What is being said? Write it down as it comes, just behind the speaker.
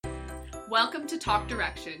Welcome to Talk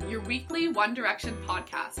Direction, your weekly One Direction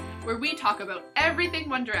podcast, where we talk about everything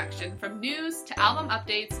One Direction, from news to album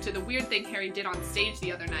updates to the weird thing Harry did on stage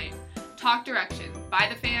the other night. Talk Direction, by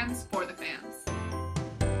the fans, for the fans.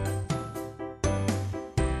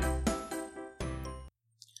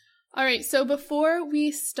 All right, so before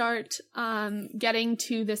we start getting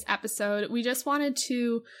to this episode, we just wanted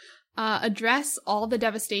to address all the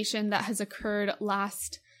devastation that has occurred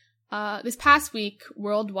this past week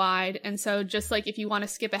worldwide. And so just like if you want to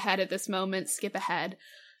skip ahead at this moment, skip ahead.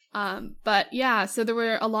 But yeah, so there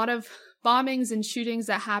were a lot of bombings and shootings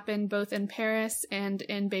that happened both in Paris and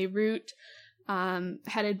in Beirut,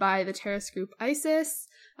 headed by the terrorist group ISIS.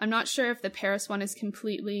 I'm not sure if the Paris one is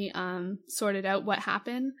completely sorted out what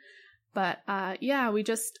happened. But yeah, we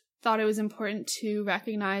just thought it was important to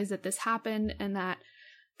recognize that this happened and that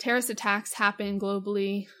terrorist attacks happen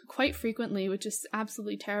globally quite frequently, which is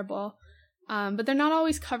absolutely terrible. But they're not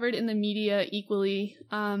always covered in the media equally.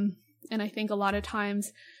 And I think a lot of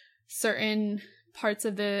times certain parts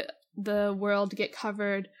of the world get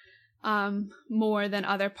covered more than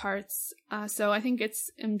other parts. So I think it's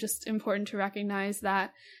just important to recognize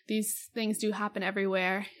that these things do happen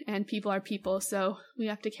everywhere and people are people. So we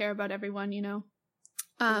have to care about everyone, you know.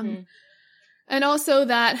 And also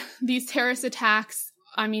that these terrorist attacks,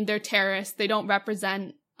 I mean, they're terrorists. They don't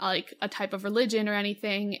represent like a type of religion or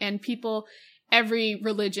anything. And every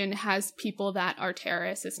religion has people that are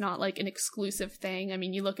terrorists. It's not like an exclusive thing. I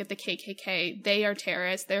mean, you look at the KKK, they are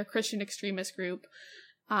terrorists. They're a Christian extremist group.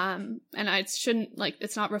 And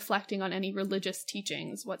it's not reflecting on any religious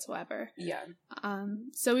teachings whatsoever. Yeah.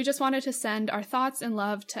 So we just wanted to send our thoughts and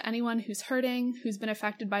love to anyone who's hurting, who's been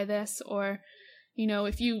affected by this, or, you know,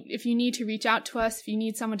 if you need to reach out to us, if you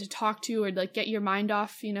need someone to talk to or like get your mind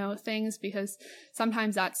off, you know, things, because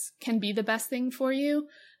sometimes can be the best thing for you.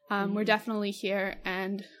 We're definitely here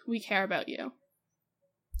and we care about you.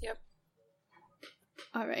 Yep.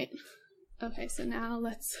 All right. Okay. So now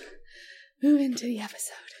let's move into the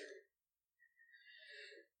episode.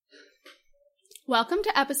 Welcome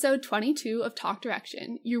to episode 22 of Talk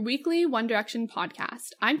Direction, your weekly One Direction podcast.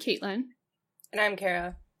 I'm Caitlin. And I'm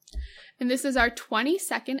Kara. And this is our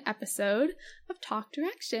 22nd episode of Talk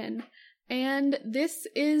Direction. And this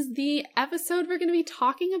is the episode we're going to be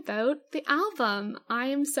talking about the album. I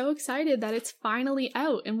am so excited that it's finally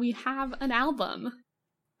out and we have an album.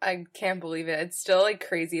 I can't believe it. It's still like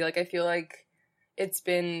crazy. Like I feel like it's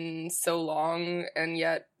been so long and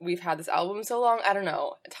yet we've had this album so long. I don't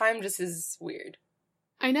know. Time just is weird.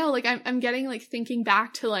 I know, like I'm getting like thinking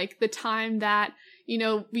back to like the time that, you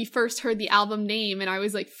know, we first heard the album name and I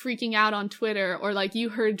was like freaking out on Twitter, or like you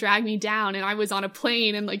heard Drag Me Down and I was on a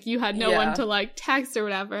plane and like you had no one to like text or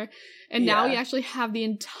whatever. And now we actually have the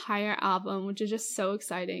entire album, which is just so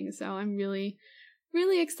exciting. So I'm really,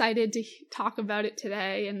 really excited to talk about it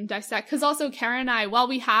today and dissect. Because also Kara and I, while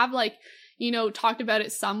we have like, you know, talked about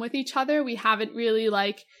it some with each other, we haven't really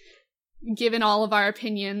like given all of our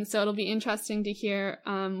opinions. So it'll be interesting to hear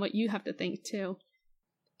what you have to think too.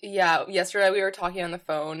 Yeah, yesterday we were talking on the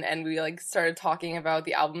phone and we like started talking about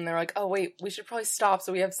the album. They were like, oh wait, we should probably stop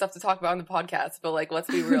so we have stuff to talk about on the podcast. But like, let's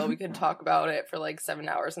be real, we could talk about it for like 7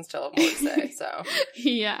 hours and still have more to say, so.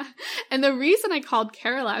 Yeah. And the reason I called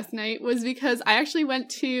Kara last night was because I actually went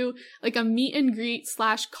to like a meet and greet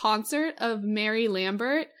 / concert of Mary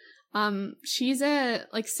Lambert. She's a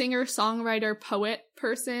like singer, songwriter, poet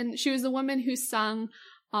person. She was the woman who sung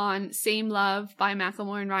on Same Love by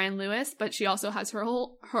Macklemore and Ryan Lewis, but she also has her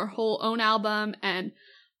whole own album, and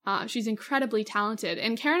she's incredibly talented.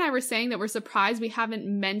 And Kara and I were saying that we're surprised we haven't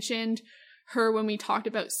mentioned her when we talked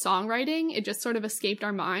about songwriting. It just sort of escaped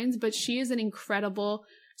our minds, but she is an incredible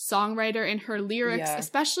songwriter, and her lyrics,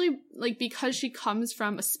 especially like because she comes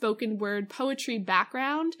from a spoken word poetry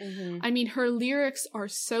background. I mean, her lyrics are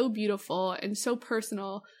so beautiful and so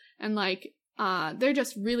personal, and like they're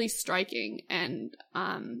just really striking. And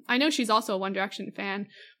I know she's also a One Direction fan,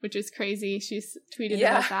 which is crazy. She's tweeted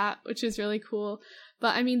about that, which is really cool.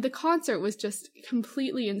 But I mean, the concert was just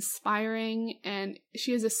completely inspiring, and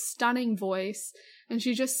she has a stunning voice, and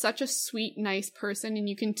she's just such a sweet, nice person, and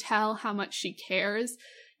you can tell how much she cares.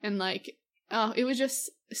 And like, oh, it was just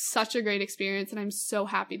such a great experience, and I'm so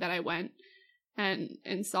happy that I went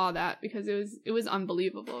and saw that, because it was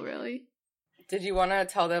unbelievable, really. Did you want to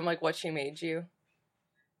tell them like what she made you?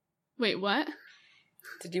 Wait, what?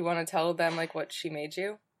 Did you want to tell them like what she made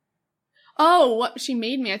you? Oh, what she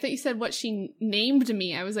made me. I thought you said what she named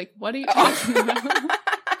me. I was like, what are you talking about?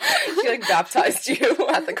 She like baptized you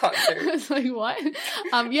at the concert. I was like, what?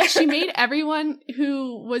 Yeah, she made everyone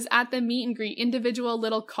who was at the meet and greet individual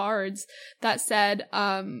little cards that said,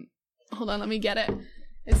 hold on, let me get it.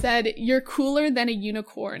 It said, "You're cooler than a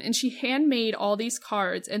unicorn." And she handmade all these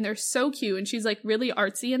cards and they're so cute. And she's like really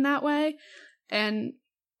artsy in that way. And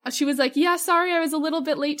she was like, "Yeah, sorry, I was a little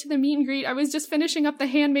bit late to the meet and greet. I was just finishing up the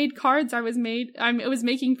handmade cards I was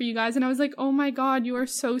making for you guys." And I was like, "Oh my God, you are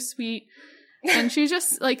so sweet." And she was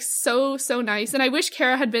just like so nice. And I wish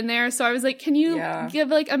Kara had been there. So I was like, "Can you give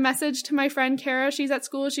like a message to my friend Kara? She's at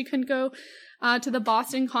school. She couldn't go to the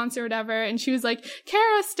Boston concert or whatever." And she was like,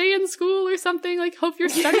 "Kara, stay in school or something. Like, hope you're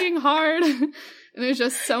studying hard." And it was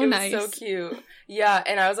just so nice. So cute. Yeah.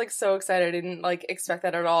 And I was like so excited. I didn't like expect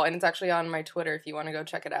that at all. And it's actually on my Twitter if you want to go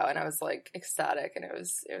check it out. And I was like ecstatic, and it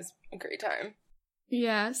was a great time.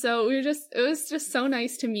 Yeah, so it was just so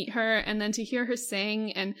nice to meet her and then to hear her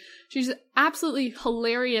sing. And she's an absolutely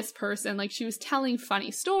hilarious person. Like, she was telling funny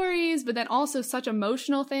stories, but then also such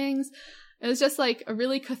emotional things. It was just like a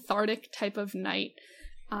really cathartic type of night.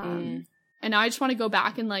 And now I just want to go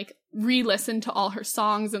back and like re-listen to all her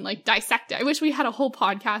songs and like dissect it. I wish we had a whole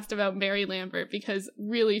podcast about Mary Lambert because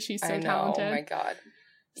really she's so talented. Oh my God.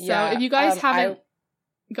 So if you guys haven't,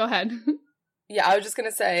 go ahead. Yeah, I was just going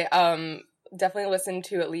to say, definitely listen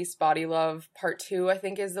to at least Body Love Part 2, I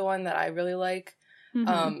think is the one that I really like.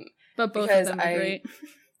 But both of them are great.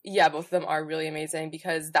 Yeah, both of them are really amazing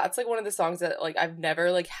because that's like one of the songs that like I've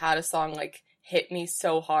never like had a song like hit me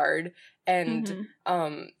so hard. And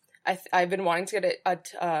I've been wanting to get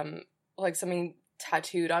like something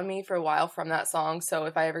tattooed on me for a while from that song. So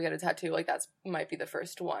if I ever get a tattoo, like that's might be the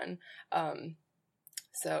first one.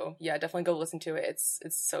 So yeah, definitely go listen to it.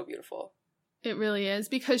 It's so beautiful. It really is,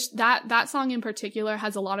 because that song in particular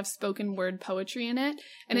has a lot of spoken word poetry in it,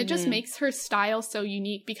 and it just makes her style so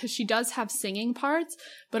unique because she does have singing parts,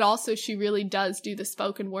 but also she really does do the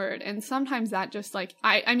spoken word. And sometimes that just like,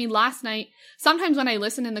 I mean, last night, sometimes when I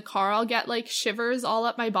listen in the car, I'll get like shivers all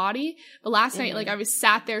up my body, but last night, like I was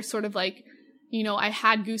sat there sort of like, you know, I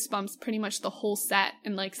had goosebumps pretty much the whole set,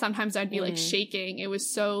 and like sometimes I'd be like shaking. It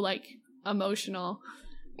was so like emotional.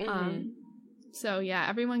 So yeah,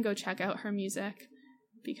 everyone go check out her music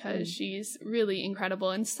because she's really incredible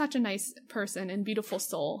and such a nice person and beautiful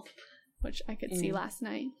soul, which I could see last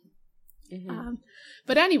night.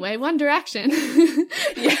 But anyway, One Direction.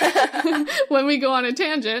 When we go on a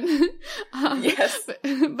tangent. Yes.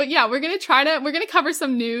 But yeah, we're going to cover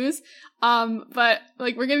some news. But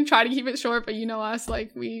like, we're going to try to keep it short, but you know us,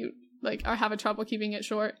 like we like are having trouble keeping it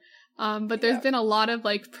short. But there's been a lot of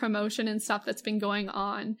like promotion and stuff that's been going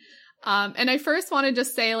on. And I first want to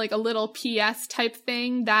just say like a little PS type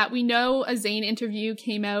thing that we know a Zayn interview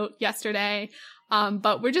came out yesterday.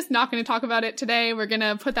 But we're just not going to talk about it today. We're going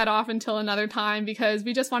to put that off until another time because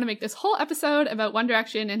we just want to make this whole episode about One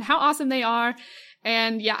Direction and how awesome they are.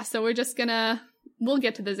 And yeah, so we'll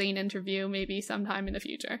get to the Zayn interview maybe sometime in the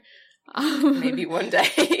future. Maybe one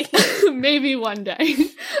day. Maybe one day.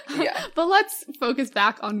 Yeah. But let's focus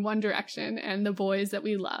back on One Direction and the boys that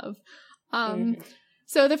we love.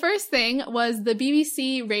 So the first thing was the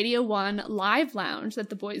BBC Radio 1 Live Lounge that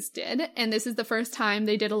the boys did. And this is the first time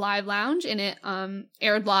they did a live lounge, and it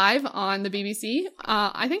aired live on the BBC.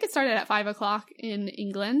 I think it started at 5 o'clock in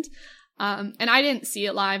England. And I didn't see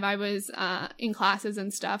it live. I was in classes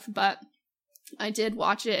and stuff, but I did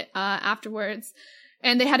watch it afterwards.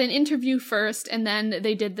 And they had an interview first, and then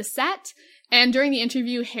they did the set. And during the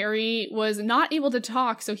interview, Harry was not able to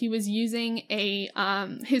talk, so he was using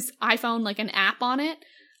his iPhone, like an app on it,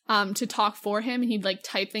 to talk for him. And he'd like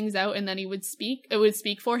type things out, and then it would speak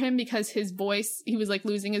for him because his voice, he was like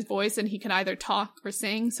losing his voice, and he could either talk or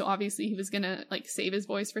sing. So obviously he was gonna like save his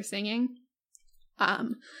voice for singing.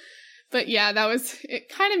 But yeah, it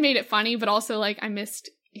kind of made it funny, but also like I missed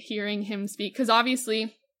hearing him speak because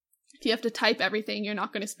obviously if you have to type everything, you're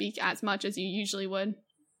not going to speak as much as you usually would.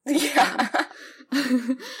 Yeah.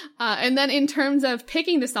 And then in terms of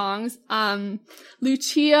picking the songs,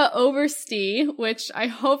 Lucia Overstee, which I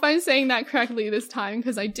hope I'm saying that correctly this time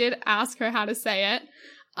because I did ask her how to say it,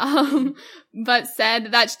 but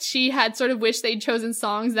said that she had sort of wished they'd chosen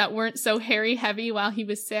songs that weren't so Harry heavy while he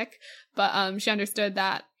was sick, but she understood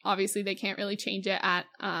that obviously they can't really change it at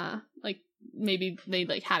like maybe they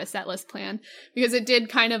like had a set list planned because it did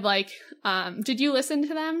kind of like did you listen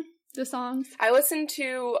to them? The songs? I listened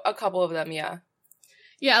to a couple of them, yeah.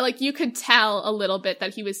 Yeah, like you could tell a little bit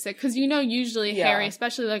that he was sick because, you know, usually Harry,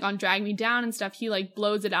 especially like on Drag Me Down and stuff, he like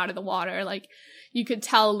blows it out of the water. Like you could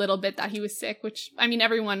tell a little bit that he was sick, which I mean,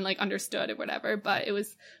 everyone like understood or whatever, but it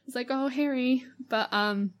was like, oh, Harry. But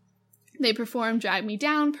they performed Drag Me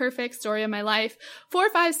Down, Perfect, Story of My Life, 4 or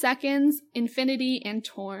 5 Seconds, Infinity, and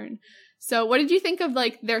Torn. So what did you think of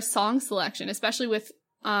like their song selection, especially with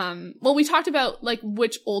well, we talked about like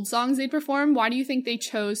which old songs they'd perform. Why do you think they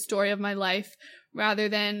chose Story of My Life rather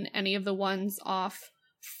than any of the ones off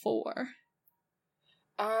 4?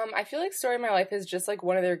 I feel like Story of My Life is just like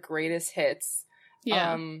one of their greatest hits.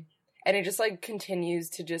 Yeah. And it just like continues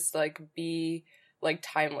to just like be like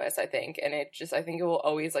timeless, I think. And I think it will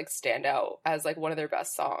always like stand out as like one of their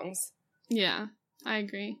best songs. Yeah, I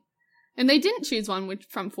agree. And they didn't choose one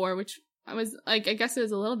from 4, which I was like, I guess it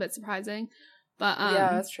was a little bit surprising. But yeah,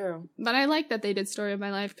 that's true. But I like that they did Story of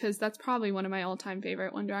My Life because that's probably one of my all-time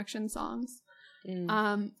favorite One Direction songs.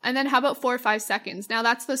 And then how about 4 or 5 Seconds? Now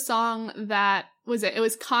that's the song that it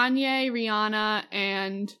was Kanye, Rihanna,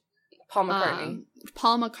 and Paul McCartney.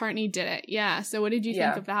 Paul McCartney did it. Yeah. So what did you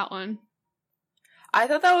think of that one? I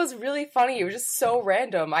thought that was really funny. It was just so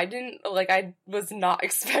random. I was not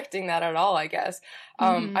expecting that at all, I guess.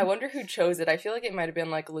 I wonder who chose it. I feel like it might have been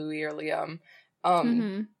like Louis or Liam.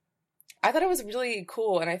 I thought it was really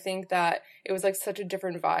cool, and I think that it was like such a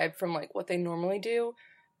different vibe from like what they normally do.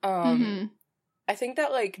 I think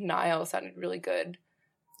that like Niall sounded really good.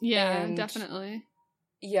 Yeah, and definitely.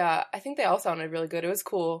 Yeah, I think they all sounded really good. It was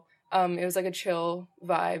cool. It was like a chill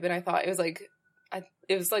vibe, and I thought it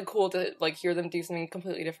was like cool to like hear them do something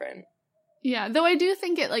completely different. Yeah, though I do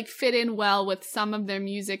think it like fit in well with some of their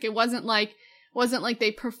music. It wasn't like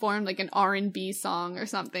they performed like an R&B song or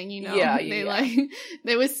something, you know.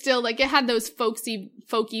 They was still like it had those folky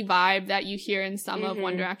vibe that you hear in some of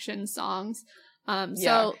One Direction songs.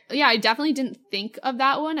 So I definitely didn't think of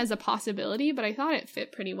that one as a possibility, but I thought it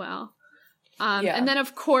fit pretty well. And then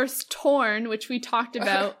of course Torn, which we talked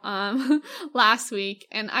about last week,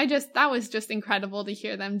 and that was just incredible to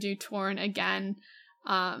hear them do Torn again.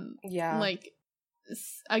 Like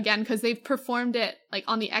again, because they've performed it like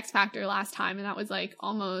on the X Factor last time, and that was like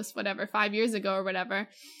almost 5 years ago or whatever.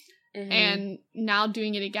 And now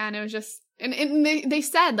doing it again, it was just and they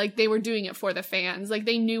said like they were doing it for the fans, like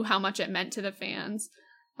they knew how much it meant to the fans.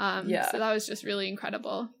 So that was just really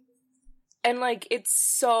incredible. And, like, it's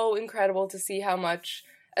so incredible to see how much,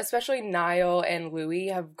 especially Niall and Louis,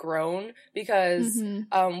 have grown, because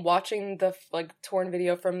watching the, like, Torn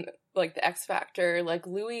video from, like, the X Factor, like,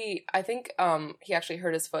 Louis, I think he actually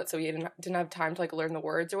hurt his foot, so he didn't have time to, like, learn the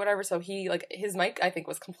words or whatever, so he, like, his mic, I think,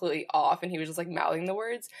 was completely off, and he was just, like, mouthing the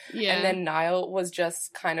words. Yeah. And then Niall was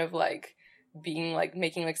just kind of, like, being, like,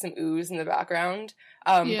 making, like, some oohs in the background.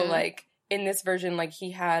 But, like, in this version, like, he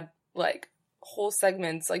had, like, whole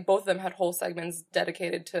segments, like both of them had whole segments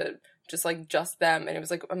dedicated to just them, and it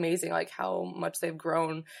was like amazing like how much they've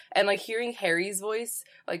grown, and like hearing Harry's voice,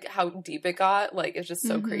 like how deep it got, like it's just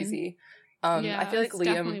so crazy. I feel like Liam,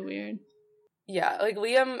 definitely weird. Yeah, like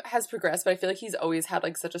Liam has progressed, but I feel like he's always had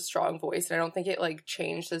like such a strong voice, and I don't think it like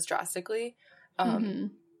changed as drastically.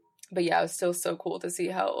 But yeah, it was still so cool to see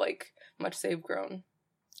how like much they've grown.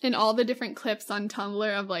 And all the different clips on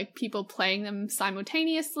Tumblr of like people playing them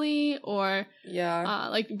simultaneously or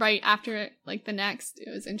like right after like the next. It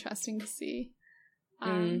was interesting to see.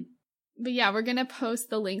 But yeah, we're gonna post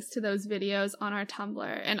the links to those videos on our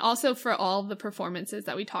Tumblr, and also for all the performances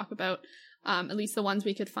that we talk about, at least the ones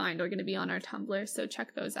we could find are gonna be on our Tumblr, so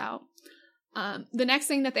check those out. The next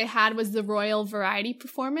thing that they had was the Royal Variety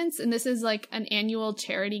Performance, and this is like an annual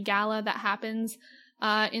charity gala that happens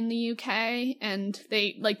in the UK, and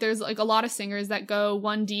they like there's like a lot of singers that go.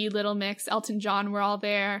 1D, Little Mix, Elton John were all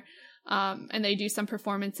there, and they do some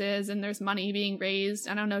performances, and there's money being raised.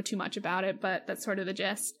 I don't know too much about it, but that's sort of the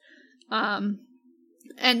gist.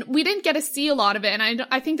 And we didn't get to see a lot of it, and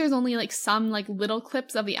I think there's only like some like little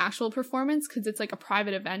clips of the actual performance because it's like a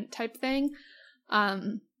private event type thing.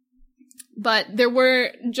 But there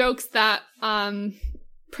were jokes that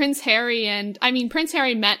Prince Harry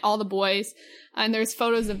met all the boys, and there's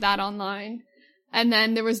photos of that online. And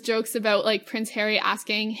then there was jokes about like Prince Harry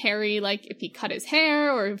asking Harry like if he cut his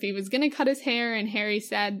hair or if he was gonna cut his hair, and Harry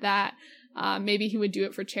said that maybe he would do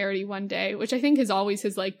it for charity one day, which I think is always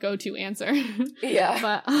his like go-to answer. Yeah.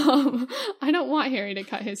 But I don't want Harry to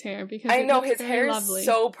cut his hair because I know his hair is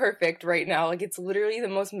so perfect right now. Like it's literally the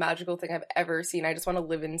most magical thing I've ever seen. I just want to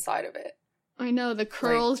live inside of it. I know, the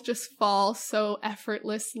curls just fall so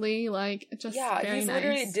effortlessly, like, just very he's nice.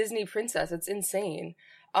 Literally a Disney princess. It's insane.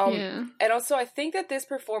 And also, I think that this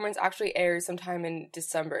performance actually airs sometime in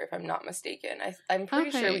December, if I'm not mistaken. I'm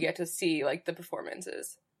pretty sure we get to see, like, the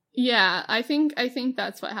performances. Yeah, I think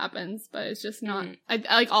that's what happens, but it's just not,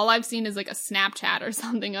 like, all I've seen is, like, a Snapchat or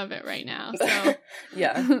something of it right now, so.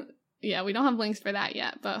 Yeah, we don't have links for that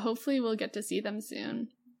yet, but hopefully we'll get to see them soon.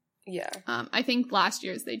 Yeah. I think last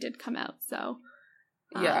year's they did come out, so.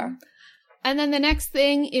 Yeah. And then the next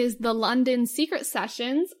thing is the London Secret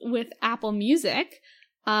Sessions with Apple Music.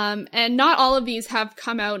 And not all of these have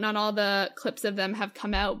come out, not all the clips of them have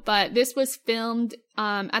come out, but this was filmed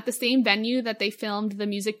at the same venue that they filmed the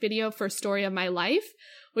music video for Story of My Life,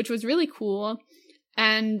 which was really cool.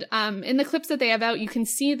 And in the clips that they have out, you can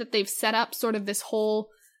see that they've set up sort of this whole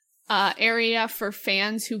area for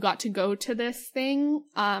fans who got to go to this thing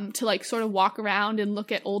to like sort of walk around and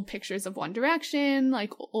look at old pictures of One Direction,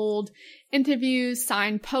 like old interviews,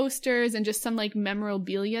 signed posters, and just some like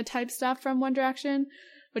memorabilia type stuff from One Direction,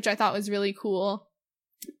 which I thought was really cool.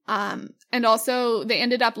 And also they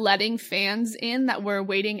ended up letting fans in that were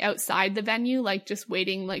waiting outside the venue, like just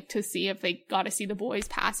waiting like to see if they got to see the boys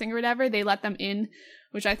passing or whatever. They let them in,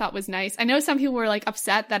 which I thought was nice. I know some people were like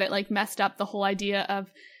upset that it like messed up the whole idea of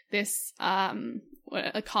this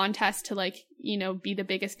a contest to like, you know, be the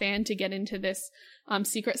biggest fan to get into this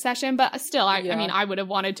secret session, but still I mean I would have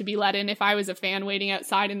wanted to be let in if I was a fan waiting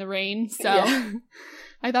outside in the rain, so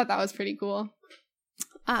I thought that was pretty cool.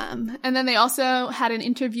 And then they also had an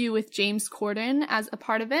interview with James Corden as a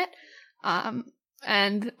part of it,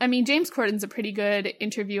 and I mean James Corden's a pretty good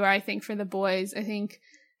interviewer, I think, for the boys. I think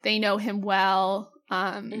they know him well,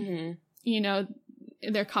 you know,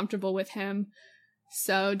 they're comfortable with him.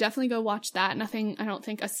 So definitely go watch that. Nothing, I don't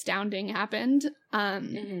think, astounding happened.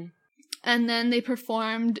 And then they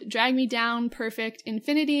performed Drag Me Down, Perfect,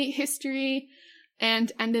 Infinity, History, and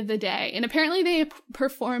End of the Day. And apparently they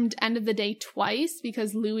performed End of the Day twice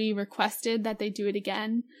because Louis requested that they do it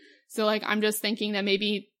again. So like, I'm just thinking that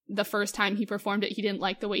maybe the first time he performed it, he didn't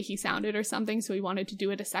like the way he sounded or something, so he wanted to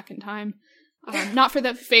do it a second time. Not for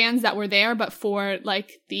the fans that were there, but for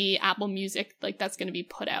like the Apple Music, like that's going to be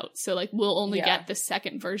put out. So like we'll only get the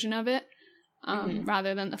second version of it,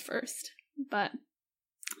 rather than the first. But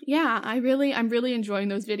yeah, I'm really enjoying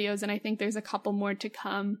those videos, and I think there's a couple more to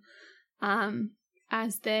come,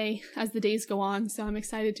 as the days go on. So I'm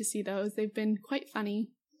excited to see those. They've been quite funny.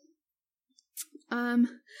 And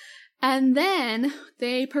then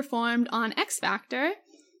they performed on X Factor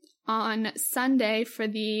on Sunday for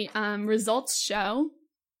the results show,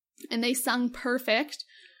 and they sung Perfect,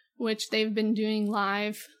 which they've been doing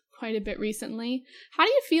live quite a bit recently. How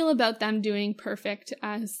do you feel about them doing Perfect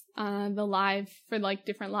as the live for like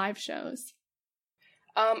different live shows?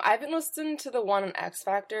 I haven't listened to the one on X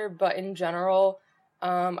Factor, but in general,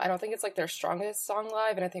 I don't think it's like their strongest song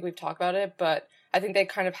live, and I think we've talked about it, but I think they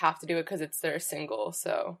kind of have to do it because it's their single,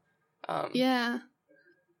 so yeah.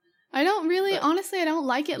 I don't really, honestly, I don't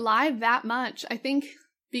like it live that much. I think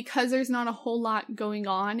because there's not a whole lot going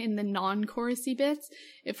on in the non-chorusy bits,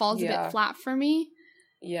 it falls a bit flat for me.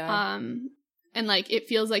 Yeah. And like, it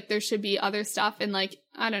feels like there should be other stuff, and like,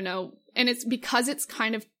 I don't know. And it's because it's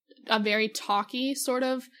kind of a very talky sort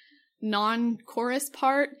of non-chorus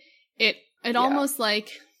part. It almost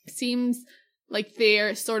like seems like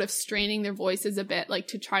they're sort of straining their voices a bit, like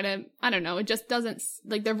to try to, I don't know, it just doesn't,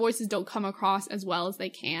 like their voices don't come across as well as they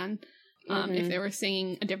can if they were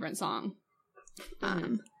singing a different song.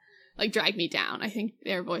 Like Drag Me Down, I think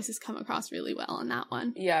their voices come across really well on that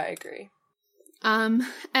one. Yeah, I agree. And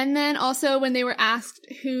then also when they were asked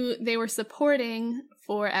who they were supporting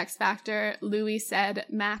for X Factor, Louis said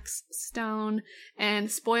Max Stone, and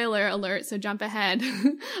spoiler alert, so jump ahead.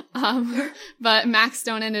 But Max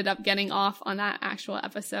Stone ended up getting off on that actual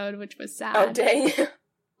episode, which was sad. Oh,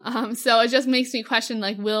 dang. So it just makes me question,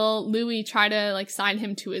 like, will Louis try to like sign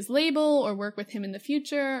him to his label or work with him in the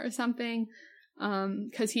future or something?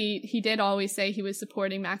 Cause he did always say he was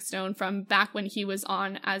supporting Max Stone from back when he was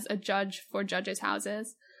on as a judge for Judges'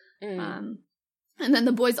 Houses. And then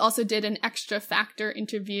the boys also did an Extra Factor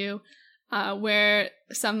interview, where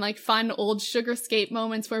some like fun old Sugar Skate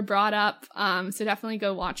moments were brought up. So definitely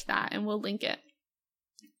go watch that, and we'll link it.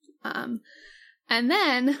 And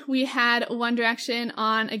then we had One Direction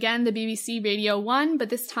on, again, the BBC Radio 1, but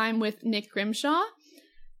this time with Nick Grimshaw.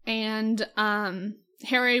 And,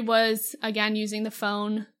 Harry was, again, using the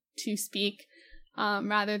phone to speak,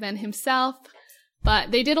 rather than himself.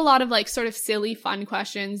 But they did a lot of, like, sort of silly, fun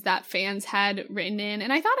questions that fans had written in.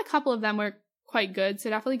 And I thought a couple of them were quite good, so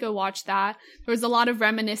definitely go watch that. There was a lot of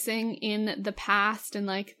reminiscing in the past and,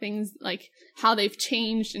 like, things, like, how they've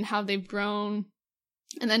changed and how they've grown.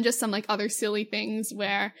 And then just some, like, other silly things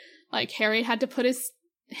where, like, Harry had to put his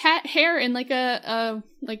hair in, like, a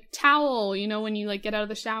towel, you know, when you, like, get out of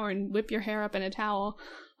the shower and whip your hair up in a towel.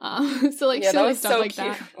 So like silly stuff like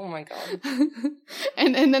that. Oh my god.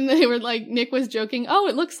 and then they were like, Nick was joking, oh,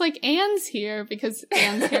 it looks like Anne's here, because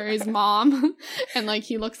Anne's Harry's mom, and like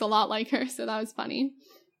he looks a lot like her, so that was funny.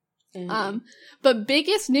 But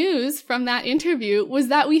biggest news from that interview was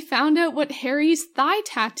that we found out what Harry's thigh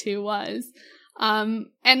tattoo was. And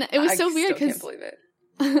it was so weird because can't believe it.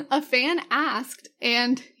 a fan asked,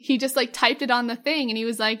 and he just like typed it on the thing, and he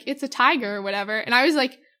was like, it's a tiger or whatever. And I was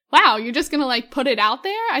like, wow, you're just gonna like put it out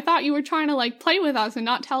there? I thought you were trying to like play with us and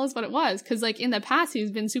not tell us what it was. Cause like in the past,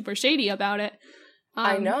 he's been super shady about it.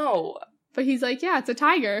 I know. But he's like, yeah, it's a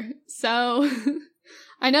tiger. So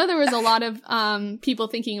I know there was a lot of people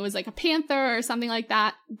thinking it was like a panther or something like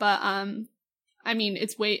that. But I mean,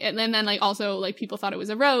 it's and then like also like people thought it was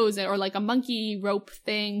a rose or like a monkey rope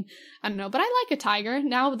thing. I don't know, but I like a tiger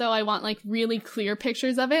now, though. I want like really clear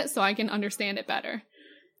pictures of it so I can understand it better.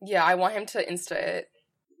 Yeah, I want him to Insta it.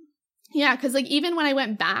 Yeah, because like even when I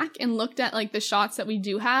went back and looked at like the shots that we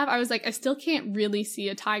do have, I was like, I still can't really see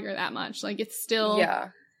a tiger that much. Like it's still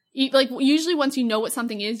like usually once you know what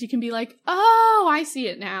something is, you can be like, oh, I see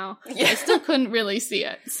it now. Yeah. I still couldn't really see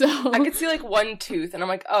it. So I could see like one tooth and I'm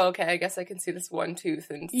like, oh, okay, I guess I can see this one tooth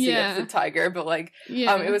and see it's a tiger. But like,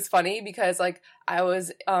 it was funny because like I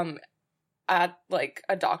was at like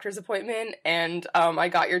a doctor's appointment and I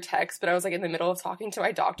got your text, but I was like in the middle of talking to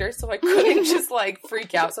my doctor, so I couldn't just like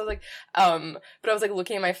freak out. So I was like, but I was like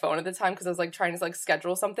looking at my phone at the time because I was like trying to like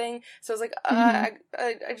schedule something. So I was like, it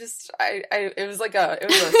was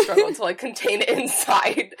a struggle to like contain it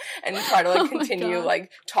inside and try to like continue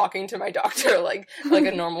like talking to my doctor like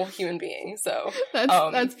a normal human being. So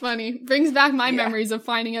that's funny. Brings back my memories of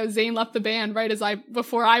finding out Zayn left the band right as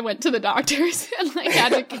before I went to the doctors and like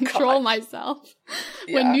had to control myself.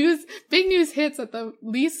 When big news hits at the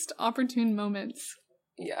least opportune moments.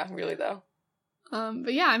 Yeah, really though.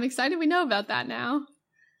 But yeah, I'm excited we know about that now.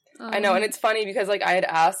 I know, and it's funny because like I had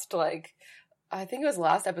asked like, I think it was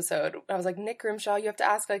last episode, I was like, Nick Grimshaw, you have to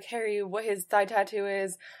ask like Harry what his thigh tattoo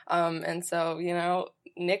is. And so, you know,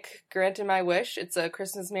 Nick granted my wish. It's a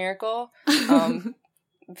Christmas miracle.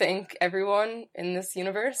 Thank everyone in this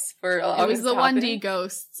universe for allowing it was the happen. 1D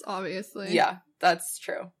ghosts, obviously. Yeah, that's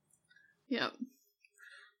true. Yep.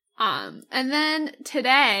 And then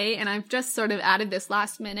today, and I've just sort of added this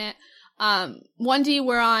last minute, 1D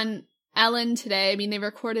were on Ellen today. I mean, they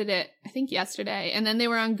recorded it, I think, yesterday. And then they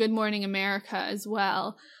were on Good Morning America as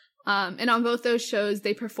well. And on both those shows,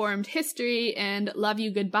 they performed History and Love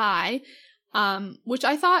You Goodbye, which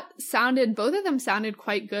I thought both of them sounded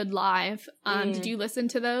quite good live. Did you listen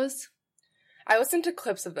to those? I listened to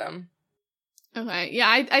clips of them. Okay, yeah,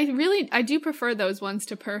 I do prefer those ones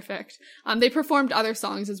to Perfect. They performed other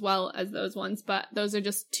songs as well as those ones, but those are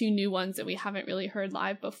just two new ones that we haven't really heard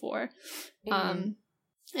live before. And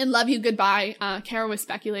Love You Goodbye, Kara was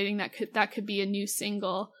speculating that could be a new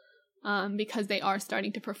single, because they are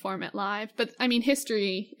starting to perform it live. But, I mean,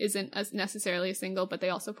 History isn't necessarily a single, but they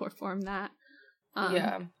also perform that.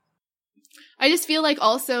 Yeah. I just feel like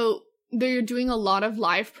also they're doing a lot of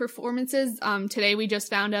live performances. Today we just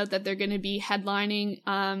found out that they're going to be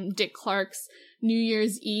headlining Dick Clark's New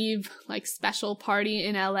Year's Eve like special party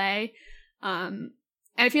in LA. And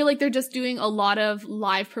I feel like they're just doing a lot of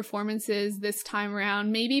live performances this time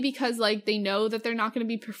around. Maybe because like they know that they're not going to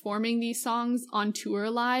be performing these songs on tour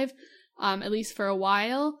live, at least for a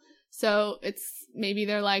while. So maybe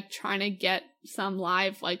they're like trying to get some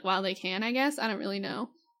live like while they can, I guess. I don't really know.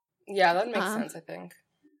 Yeah, that makes sense, I think.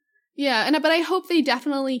 Yeah, but I hope they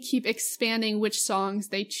definitely keep expanding which songs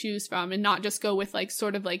they choose from and not just go with like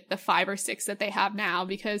sort of like the 5 or 6 that they have now,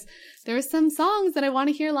 because there's some songs that I want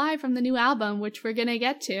to hear live from the new album, which we're gonna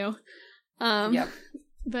get to. Yep.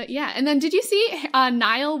 But yeah, and then did you see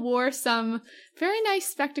Niall wore some very nice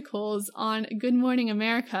spectacles on Good Morning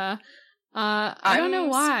America? I don't know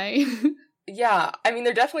why. Yeah, I mean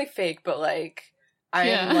they're definitely fake, but like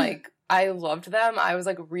I loved them. I was,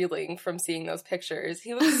 like, reeling from seeing those pictures.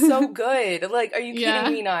 He looks so good. Like, are you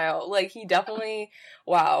kidding me, Niall? Like, he definitely,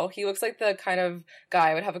 wow. He looks like the kind of guy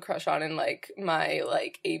I would have a crush on in, like, my,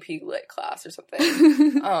 like, AP Lit class or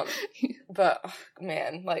something. But,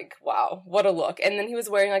 man, like, wow. What a look. And then he was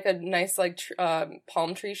wearing, like, a nice, like,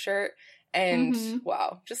 palm tree shirt. And,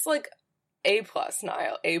 wow. Just, like, A+,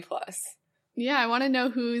 Niall. A+. Yeah, I want to know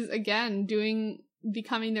who's, again,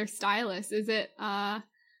 becoming their stylist. Is it,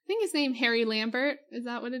 I think his name Harry Lambert. Is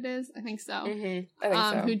that what it is? I think so. I think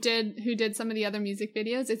so. Who did some of the other music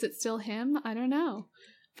videos? Is it still him? I don't know.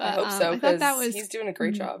 But, I hope so, because he's doing a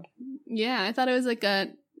great job. Yeah, I thought it was like a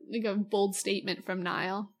bold statement from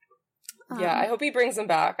Niall. Yeah, I hope he brings them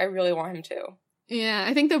back. I really want him to. Yeah,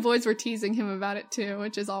 I think the boys were teasing him about it too,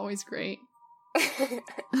 which is always great.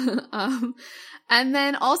 And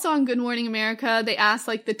then also on Good Morning America, they asked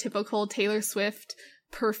like the typical Taylor Swift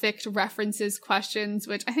perfect references questions,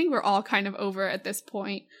 which I think we're all kind of over at this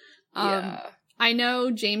point. I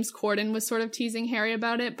know James Corden was sort of teasing Harry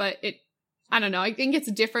about it, but I don't know. I think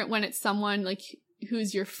it's different when it's someone like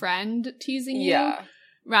who's your friend teasing you.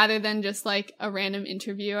 rather than just like a random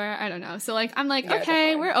interviewer. I don't know. So like, I'm like, Yeah, okay,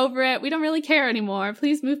 definitely. we're over it. We don't really care anymore.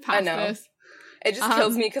 Please move past this. It just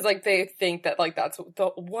kills me because, like, they think that, like, that's the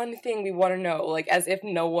one thing we want to know, like, as if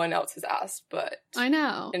no one else has asked, but... I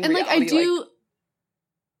know. And, reality, like, I do...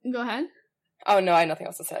 Go ahead. Oh, no, I have nothing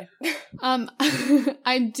else to say.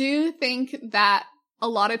 I do think that a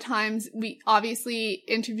lot of times obviously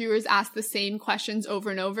interviewers ask the same questions over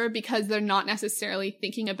and over because they're not necessarily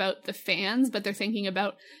thinking about the fans, but they're thinking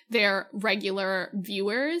about their regular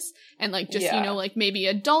viewers and like just, you know, like maybe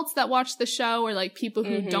adults that watch the show or like people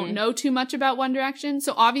who don't know too much about One Direction.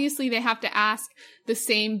 So obviously they have to ask the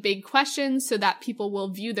same big questions so that people will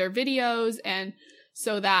view their videos and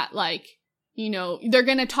so that like, you know, they're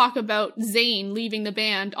going to talk about Zayn leaving the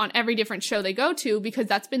band on every different show they go to because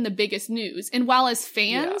that's been the biggest news. And while as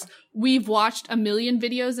fans, we've watched a million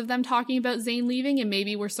videos of them talking about Zayn leaving and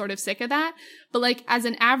maybe we're sort of sick of that. But like as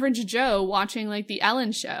an average Joe watching like the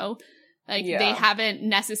Ellen show, like they haven't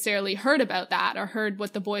necessarily heard about that or heard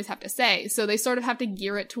what the boys have to say. So they sort of have to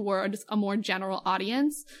gear it towards a more general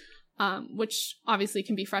audience. Which obviously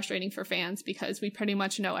can be frustrating for fans because we pretty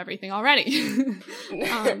much know everything already.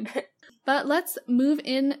 But let's move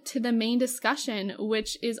into the main discussion,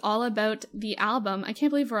 which is all about the album. I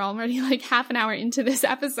can't believe we're already like half an hour into this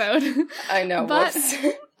episode. I know. But,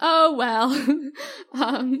 oh well.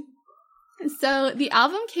 So the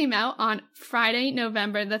album came out on Friday,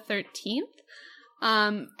 November the 13th.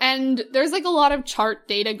 And there's like a lot of chart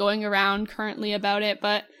data going around currently about it,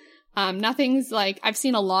 but nothing's like, I've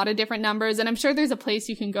seen a lot of different numbers and I'm sure there's a place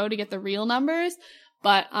you can go to get the real numbers.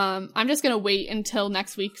 But, I'm just gonna wait until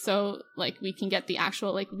next week so, like, we can get the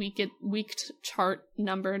actual, like, week chart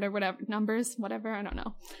numbered or whatever, I don't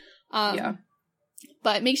know.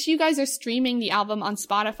 But make sure you guys are streaming the album on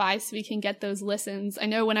Spotify so we can get those listens. I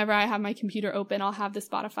know whenever I have my computer open, I'll have the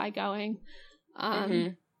Spotify going.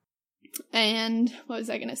 And what was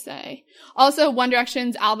I gonna say? Also, One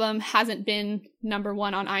Direction's album hasn't been number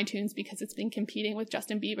 1 on iTunes because it's been competing with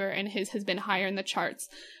Justin Bieber and his has been higher in the charts.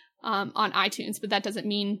 On iTunes, but that doesn't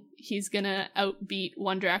mean he's gonna outbeat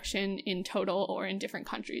One Direction in total or in different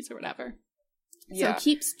countries or whatever. So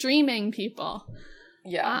keep streaming, people.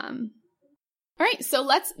 All right, so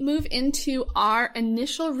let's move into our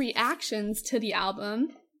initial reactions to the album.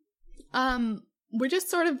 We're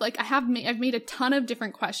just sort of like, I've made a ton of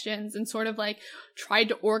different questions and sort of like tried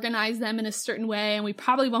to organize them in a certain way, and we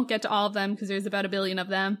probably won't get to all of them because there's about 1 billion of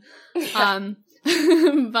them.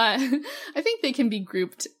 But I think they can be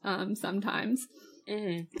grouped sometimes.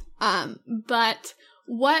 But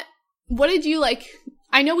what did you like?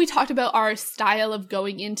 I know we talked about our style of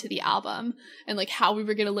going into the album and like how we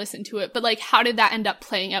were going to listen to it, but like how did that end up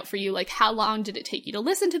playing out for you? Like how long did it take you to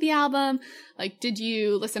listen to the album? Like did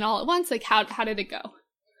you listen all at once? Like how did it go?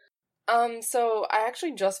 So I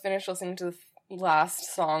actually just finished listening to the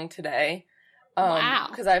last song today. Wow.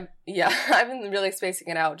 Because I've been really spacing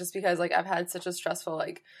it out just because like I've had such a stressful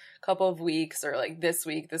like couple of weeks, or like this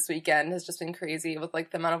weekend has just been crazy with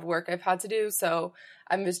like the amount of work I've had to do. So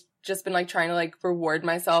I'm just been like trying to like reward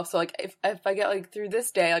myself. So like if I get like through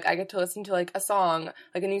this day, like I get to listen to like a song,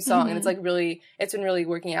 like a new song, and it's like it's been really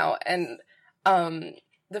working out. And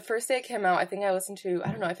the first day it came out, I think I listened to, I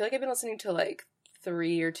don't know, I feel like I've been listening to like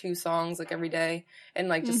 3 or 2 songs like every day and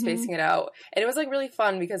like just spacing it out, and it was like really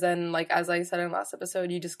fun because then like as I said in the last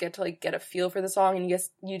episode, you just get to like get a feel for the song, and you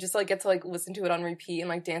just like get to like listen to it on repeat and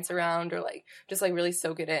like dance around or like just like really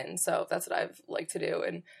soak it in. So that's what I've liked to do.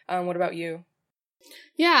 And what about you?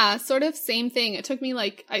 Yeah, sort of same thing. It took me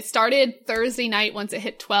like, I started Thursday night once it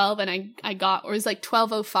hit 12 and I got, or it was like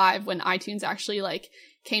 12:05 when iTunes actually like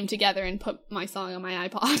came together and put my song on my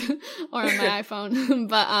iPod or on my iPhone.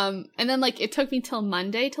 But, and then like it took me till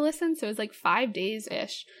Monday to listen. So it was like 5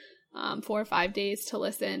 days-ish, 4 or 5 days to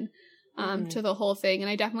listen, to the whole thing.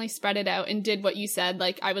 And I definitely spread it out and did what you said.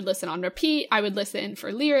 Like I would listen on repeat. I would listen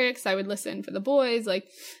for lyrics. I would listen for the boys. Like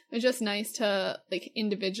it was just nice to like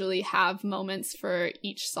individually have moments for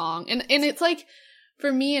each song. And it's like,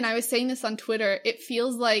 for me, and I was saying this on Twitter, it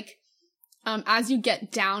feels like, as you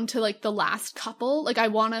get down to like the last couple, like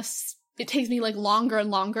it takes me like longer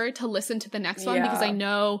and longer to listen to the next one because I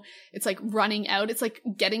know it's like running out. It's like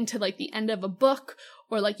getting to like the end of a book,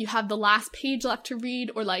 or like you have the last page left to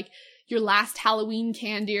read, or like your last Halloween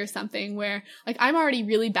candy or something, where like I'm already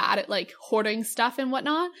really bad at like hoarding stuff and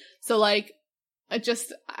whatnot. So like I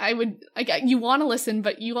would like, you want to listen,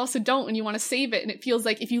 but you also don't, and you want to save it. And it feels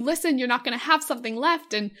like if you listen, you're not going to have something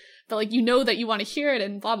left. But like, you know that you want to hear it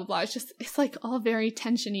and blah, blah, blah. It's like all very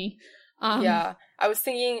tensiony. Yeah. I was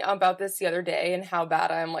thinking about this the other day and how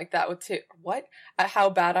bad I am like that how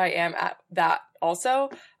bad I am at that also.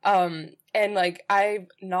 And, like, I've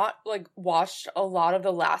not, like, watched a lot of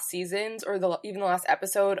the last seasons or even the last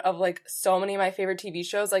episode of, like, so many of my favorite TV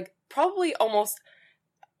shows. Like, probably almost,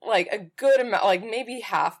 like, a good amount, like, maybe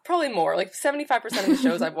half, probably more. Like, 75% of the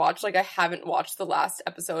shows I've watched, like, I haven't watched the last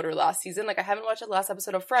episode or last season. Like, I haven't watched the last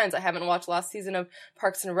episode of Friends. I haven't watched the last season of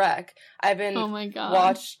Parks and Rec. I haven't Oh my God.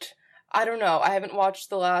 watched, I don't know, I haven't watched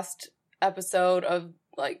the last episode of,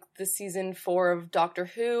 like, the season 4 of Doctor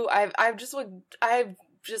Who. I'm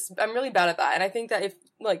really bad at that. And I think that if,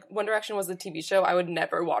 like, One Direction was a TV show, I would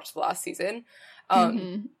never watch the last season.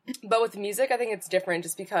 But with music, I think it's different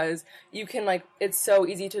just because you can, like, it's so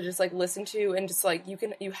easy to just, like, listen to and just, like,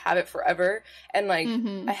 you have it forever. And, like,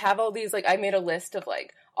 I have all these, like, I made a list of,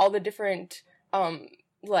 like, all the different,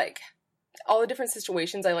 like, all the different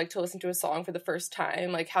situations I like to listen to a song for the first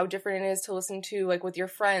time, like how different it is to listen to, like, with your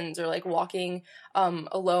friends or, like, walking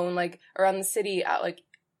alone, like, around the city at, like,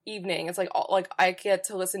 evening. It's like I get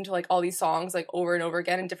to listen to, like, all these songs, like, over and over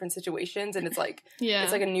again in different situations, and it's like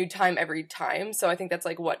it's like a new time every time. So I think that's,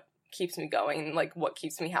 like, what keeps me going, like, what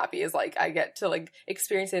keeps me happy is, like, I get to, like,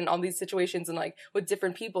 experience it in all these situations, and, like, with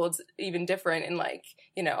different people it's even different, and, like,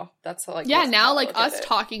 you know, that's like now, like, us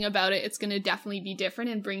talking about it, it's gonna definitely be different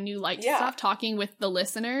and bring new light to stuff, talking with the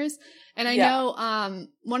listeners. And I know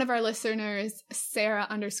one of our listeners, Sarah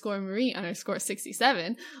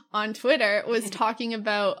 _Marie_67 on Twitter, was talking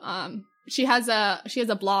about she has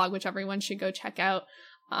a blog which everyone should go check out.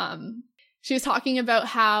 She was talking about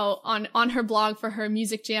how on her blog for her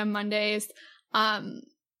Music Jam Mondays,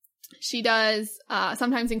 she does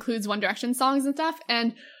sometimes includes One Direction songs and stuff.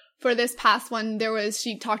 And for this past one,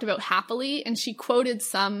 she talked about Happily, and she quoted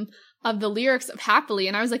some of the lyrics of Happily,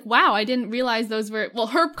 and I was like, wow, I didn't realize those were, well,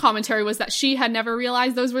 her commentary was that she had never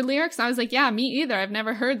realized those were lyrics, and I was like, yeah, me either, I've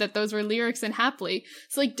never heard that those were lyrics in Happily.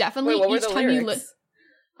 So, like, definitely each time lyrics? You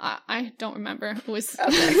I don't remember. It was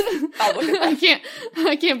okay. I'll look at that.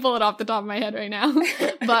 I can't pull it off the top of my head right now.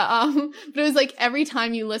 But it was like every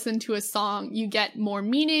time you listen to a song, you get more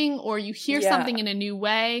meaning, or you hear something in a new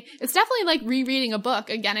way. It's definitely like rereading a book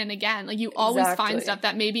again and again. Like, you always find stuff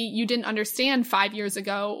that maybe you didn't understand 5 years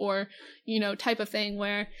ago, or, you know, type of thing,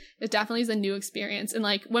 where it definitely is a new experience. And,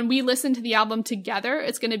 like, when we listen to the album together,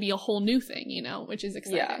 it's going to be a whole new thing, you know, which is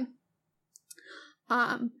exciting.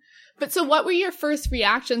 But so what were your first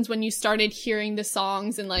reactions when you started hearing the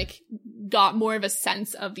songs and, like, got more of a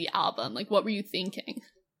sense of the album? Like, what were you thinking?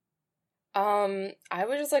 I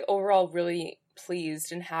was just, like, overall really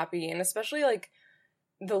pleased and happy, and especially, like,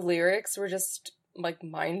 the lyrics were just, like,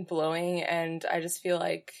 mind-blowing, and I just feel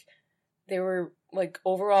like they were, like,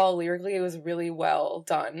 overall lyrically it was really well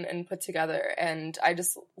done and put together, and I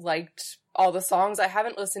just liked all the songs. I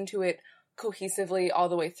haven't listened to it cohesively all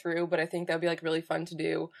the way through, but I think that would be, like, really fun to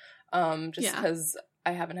do. Just because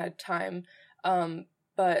I haven't had time.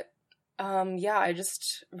 But I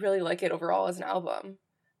just really like it overall as an album.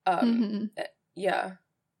 Same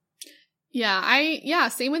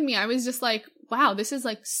with me. I was just like, wow, this is,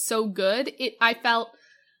 like, so good. I felt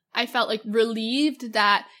like relieved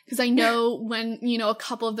that, because I know when, you know, a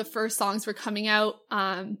couple of the first songs were coming out,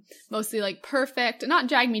 mostly, like, Perfect, not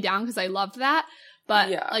Drag Me Down, because I loved that, but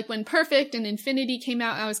like when Perfect and Infinity came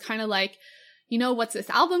out, I was kind of like, you know, what's this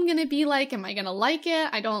album gonna be like? Am I gonna like it?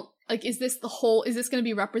 I don't, like, is this gonna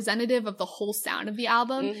be representative of the whole sound of the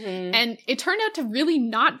album? And it turned out to really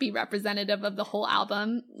not be representative of the whole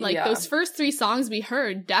album. Like, those first 3 songs we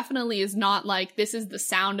heard definitely is not like, this is the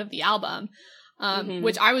sound of the album.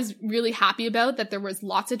 Which I was really happy about, that there was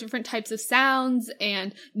lots of different types of sounds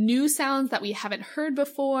and new sounds that we haven't heard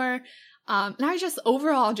before. And I was just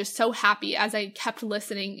overall just so happy as I kept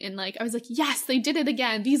listening, and, like, I was like, yes, they did it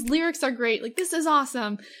again. These lyrics are great. Like, this is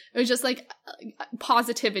awesome. It was just, like,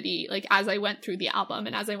 positivity, like, as I went through the album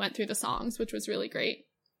and as I went through the songs, which was really great.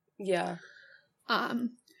 Yeah.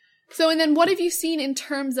 So, and then what have you seen in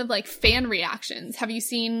terms of, like, fan reactions? Have you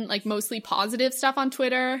seen, like, mostly positive stuff on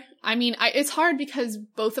Twitter? I mean, it's hard because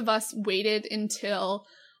both of us waited until,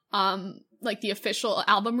 like, the official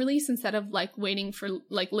album release instead of, like, waiting for,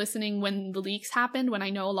 like, listening when the leaks happened, when I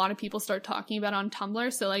know a lot of people start talking about it on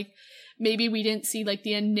Tumblr. So, like, maybe we didn't see, like,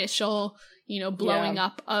 the initial, you know, blowing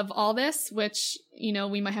up of all this, which, you know,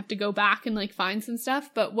 we might have to go back and, like, find some stuff.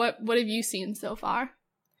 But what have you seen so far?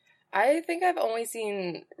 I think I've only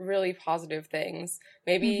seen really positive things.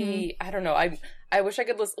 Maybe, I don't know, I wish I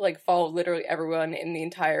could follow literally everyone in the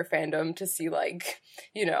entire fandom to see, like,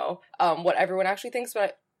 you know, what everyone actually thinks,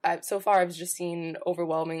 but so far I've just seen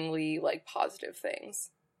overwhelmingly, like, positive things.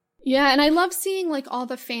 Yeah, and I love seeing, like, all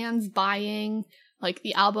the fans buying, like,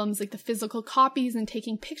 the albums, like, the physical copies, and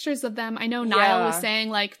taking pictures of them. I know Niall was saying,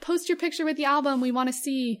 like, post your picture with the album, we want to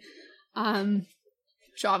see,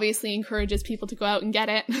 which which obviously encourages people to go out and get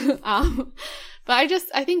it. But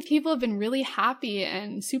I think people have been really happy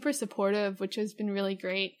and super supportive, which has been really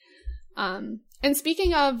great. And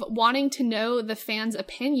speaking of wanting to know the fans'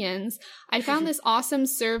 opinions, I found this awesome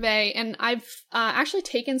survey, and I've actually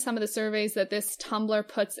taken some of the surveys that this Tumblr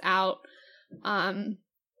puts out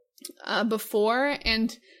before,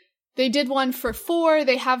 and they did one for 4.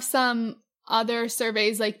 They have some other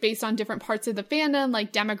surveys like based on different parts of the fandom,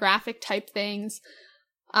 like demographic type things.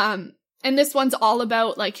 And this one's all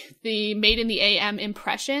about like the Made in the AM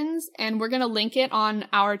impressions, and we're going to link it on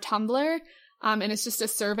our Tumblr. And it's just a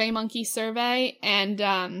SurveyMonkey survey. And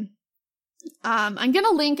I'm going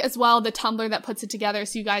to link as well the Tumblr that puts it together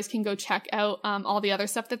so you guys can go check out all the other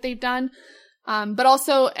stuff that they've done. But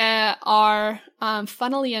also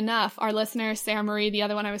funnily enough, our listener, Sarah Marie, the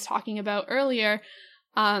other one I was talking about earlier,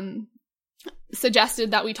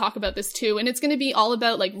 suggested that we talk about this too. And it's going to be all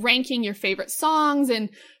about like ranking your favorite songs and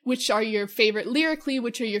which are your favorite lyrically,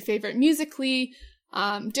 which are your favorite musically,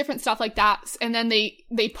 different stuff like that. And then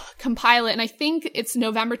they compile it. And I think it's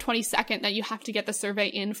November 22nd that you have to get the survey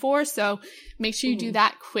in for. So make sure you do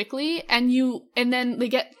that quickly. And then they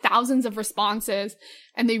get thousands of responses,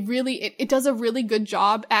 and they really, it does a really good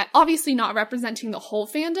job at obviously not representing the whole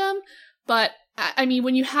fandom. But I mean,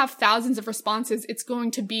 when you have thousands of responses, it's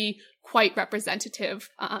going to be quite representative.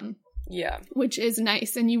 Which is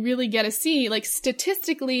nice. And you really get to see, like,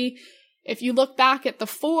 statistically, if you look back at the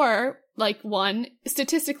 4, like, one,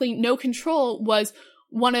 statistically, No Control was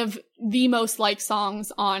one of the most liked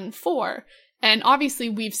songs on 4. And obviously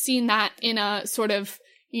we've seen that in a sort of,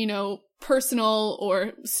 you know, personal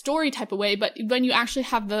or story type of way. But when you actually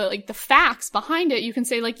have the facts behind it, you can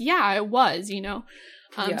say, like, yeah, it was, you know.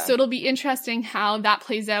 So it'll be interesting how that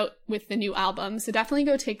plays out with the new album. So definitely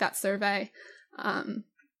go take that survey.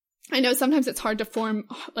 I know sometimes it's hard to form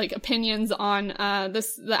like opinions on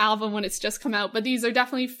the album when it's just come out, but these are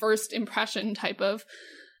definitely first impression type of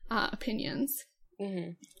opinions. Mm-hmm.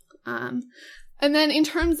 And then in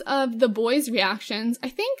terms of the boys' reactions, I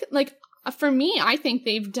think like for me, I think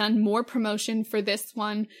they've done more promotion for this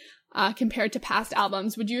one compared to past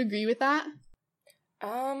albums. Would you agree with that?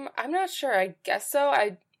 I'm not sure. I guess so.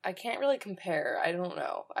 I can't really compare. I don't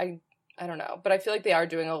know. I don't know, but I feel like they are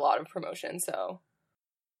doing a lot of promotion, so.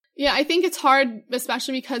 Yeah, I think it's hard,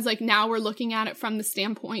 especially because like now we're looking at it from the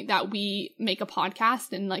standpoint that we make a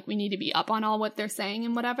podcast and like we need to be up on all what they're saying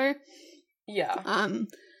and whatever. Yeah.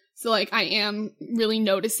 So like I am really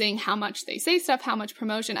noticing how much they say stuff, how much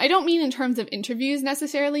promotion. I don't mean in terms of interviews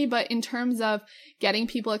necessarily, but in terms of getting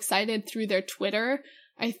people excited through their Twitter.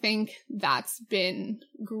 I think that's been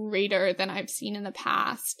greater than I've seen in the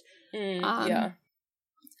past. Yeah.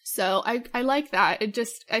 So I like that.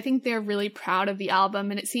 I think they're really proud of the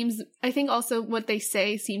album, and it seems, I think also what they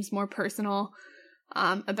say seems more personal,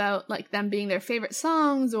 about like them being their favorite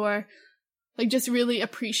songs or like just really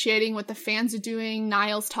appreciating what the fans are doing.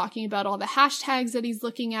 Niall's talking about all the hashtags that he's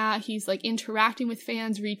looking at. He's like interacting with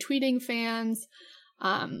fans, retweeting fans.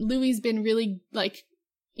 Louis been really like,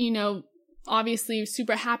 you know, obviously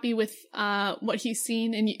super happy with what he's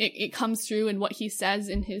seen, and it comes through in what he says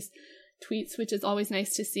in his tweets, which is always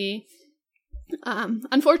nice to see.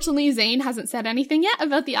 Unfortunately, Zayn hasn't said anything yet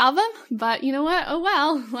about the album, but you know what? Oh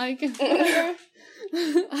well. Like,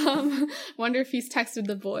 wonder if he's texted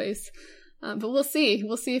the boys. But we'll see.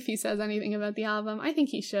 We'll see if he says anything about the album. I think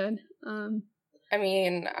he should. I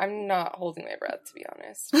mean, I'm not holding my breath, to be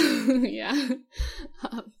honest. Yeah.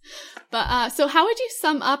 But so how would you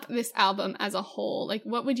sum up this album as a whole? Like,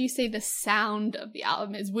 what would you say the sound of the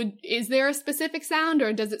album is? Is there a specific sound,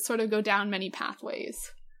 or does it sort of go down many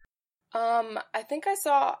pathways? I think I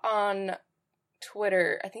saw on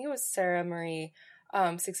Twitter, I think it was Sarah Marie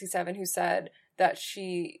 67 who said that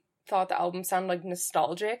she thought the album sounded like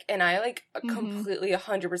nostalgic, and I like completely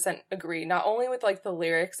 100% agree. Not only with like the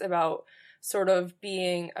lyrics about sort of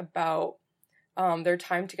being about their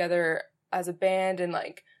time together as a band and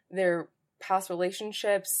like their past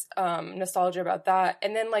relationships, nostalgia about that,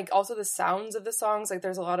 and then like also the sounds of the songs. Like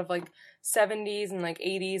there's a lot of like 70s and like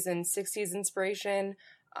 80s and 60s inspiration.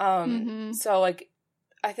 So like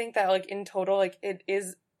I think that like in total like it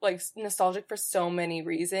is like nostalgic for so many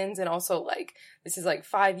reasons, and also like this is like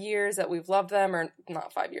 5 years that we've loved them, or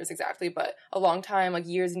not 5 years exactly, but a long time, like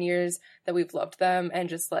years and years that we've loved them, and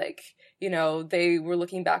just like, you know, they were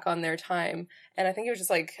looking back on their time, and I think it was just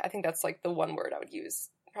like, I think that's like the one word I would use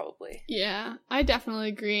probably. Yeah, I definitely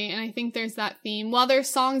agree, and I think there's that theme. While there's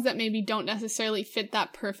songs that maybe don't necessarily fit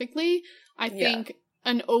that perfectly, I think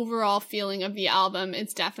an overall feeling of the album,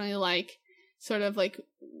 it's definitely like sort of like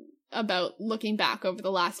about looking back over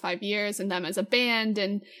the last 5 years and them as a band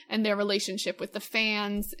and their relationship with the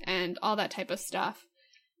fans and all that type of stuff.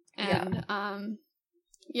 And I'm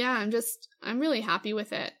really happy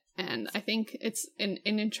with it. And I think it's an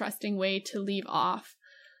interesting way to leave off.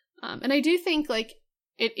 And I do think like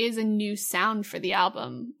it is a new sound for the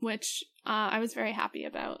album, which I was very happy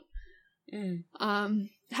about.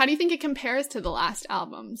 How do you think it compares to the last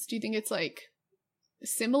albums? Do you think it's like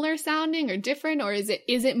similar sounding or different, or is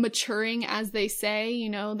it maturing, as they say? You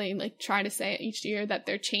know, they like try to say it each year that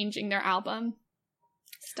they're changing their album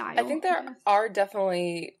style. I think there are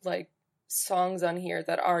definitely like songs on here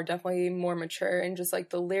that are definitely more mature, and just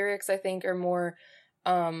like the lyrics I think are more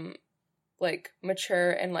like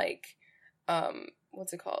mature and like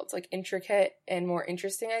what's it called? It's like intricate and more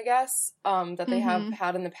interesting, I guess, that they have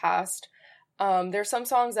had in the past. There's some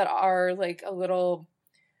songs that are like a little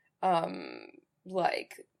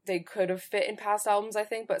like they could have fit in past albums, I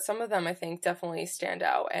think, but some of them I think definitely stand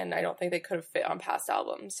out, and I don't think they could have fit on past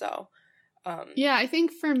albums. So yeah, I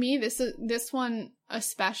think for me this one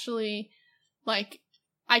especially, like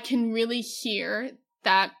I can really hear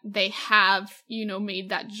that they have, you know, made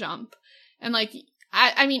that jump. And like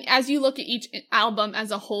I mean, as you look at each album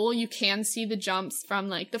as a whole, you can see the jumps from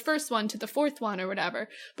like the first one to the fourth one or whatever.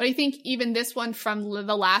 But I think even this one from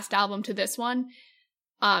the last album to this one,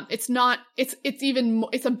 it's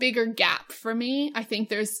a bigger gap for me. I think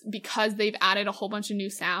because they've added a whole bunch of new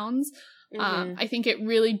sounds. I think it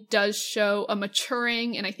really does show a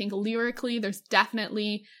maturing, and I think lyrically there's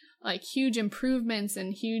definitely like huge improvements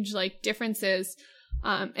and huge like differences.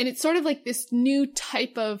 And it's sort of like this new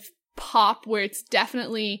type of pop where it's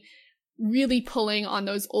definitely really pulling on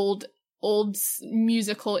those old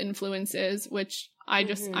musical influences, which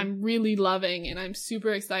I'm really loving, and I'm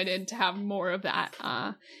super excited to have more of that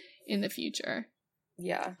in the future.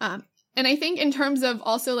 Yeah. And I think in terms of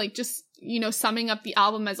also like just, you know, summing up the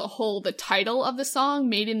album as a whole, the title of the song,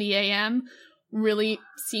 Made in the AM, really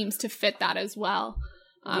seems to fit that as well.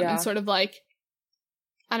 And sort of like,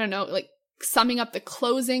 I don't know, like summing up the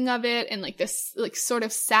closing of it and like this like sort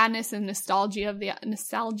of sadness and nostalgia of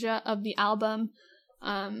the album.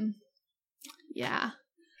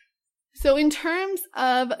 So in terms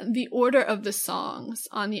of the order of the songs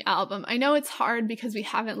on the album, I know it's hard because we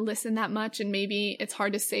haven't listened that much, and maybe it's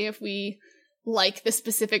hard to say if we like the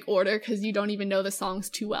specific order because you don't even know the songs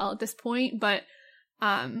too well at this point, but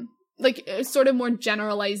like sort of more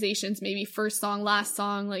generalizations, maybe first song, last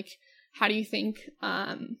song, like how do you think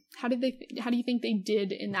how do you think they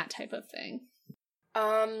did in that type of thing?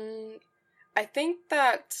 I think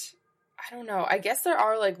that, I don't know, I guess there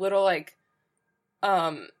are like little like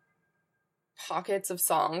pockets of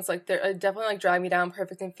songs, like they're definitely like Drag Me Down,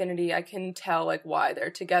 Perfect Infinity, I can tell like why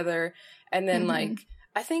they're together. And then like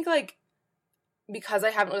I think like because I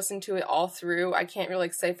haven't listened to it all through, I can't really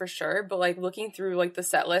like say for sure, but like looking through like the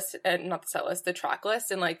set list, and not the set list, the track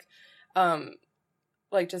list, and like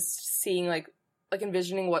just seeing like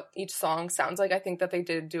envisioning what each song sounds like, I think that they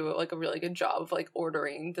did do like a really good job of like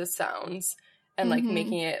ordering the sounds and like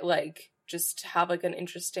making it like just have like an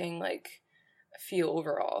interesting like feel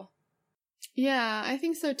overall. Yeah, I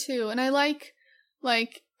think so too. And I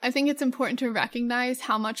I think it's important to recognize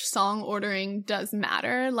how much song ordering does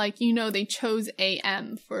matter. Like, you know, they chose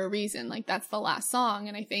AM for a reason. Like, that's the last song.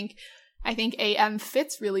 And I think AM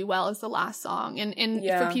fits really well as the last song. And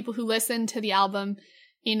for people who listen to the album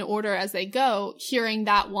in order as they go, hearing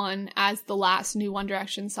that one as the last new One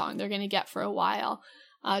Direction song they're going to get for a while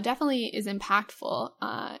definitely is impactful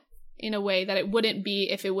in a way that it wouldn't be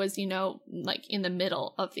if it was, you know, like in the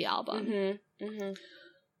middle of the album.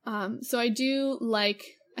 So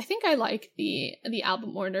I think I like the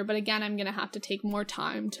album order, but again, I'm going to have to take more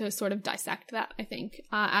time to sort of dissect that, I think,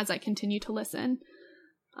 as I continue to listen.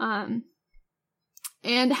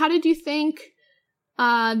 And how did you think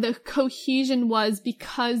the cohesion was,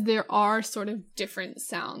 because there are sort of different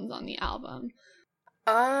sounds on the album?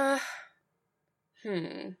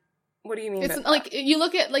 What do you mean? It's like you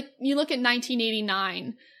look at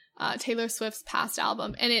 1989, Taylor Swift's past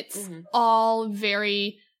album, and it's all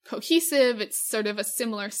very cohesive. It's sort of a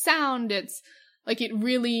similar sound. It's like it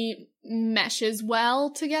really meshes well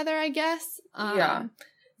together, I guess.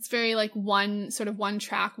 It's very like one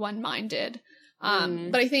track, one-minded.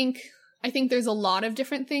 But I think there's a lot of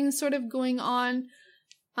different things sort of going on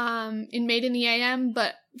in Made in the AM,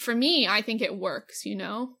 but for me, I think it works, you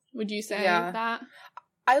know? Would you say that?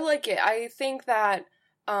 I like it. I think that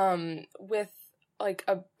with like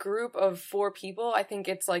a group of 4 people, I think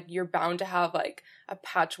it's like you're bound to have like a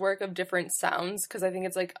patchwork of different sounds, because I think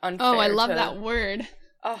it's like unfair. Oh, I love that word.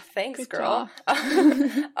 Oh, thanks, Good girl.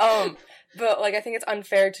 job. But like I think it's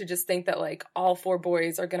unfair to just think that like all four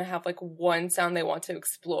boys are gonna have like one sound they want to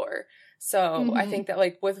explore. So I think that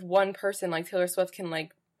like with one person, like Taylor Swift can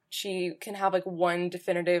like she can have like one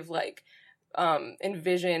definitive like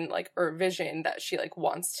envision like or vision that she like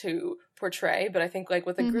wants to portray. But I think like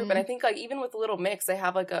with a group, and I think like even with Little Mix, they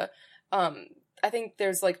have like a I think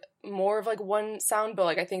there's like more of like one sound, but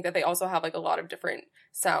like I think that they also have like a lot of different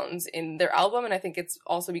sounds in their album, and I think it's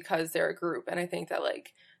also because they're a group, and I think that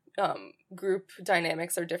like group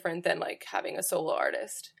dynamics are different than like having a solo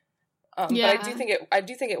artist. But I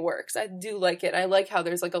do think it works. I do like it. I like how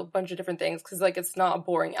there's like a bunch of different things because like it's not a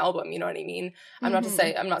boring album. You know what I mean? I'm not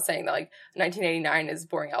saying that like 1989 is a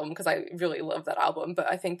boring album because I really love that album.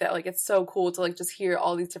 But I think that like it's so cool to like just hear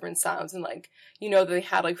all these different sounds and like you know they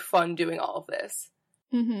had like fun doing all of this.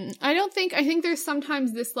 I think there's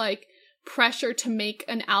sometimes this like pressure to make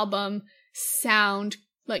an album sound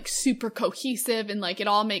like super cohesive and like it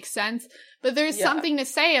all makes sense. But there's something to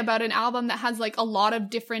say about an album that has like a lot of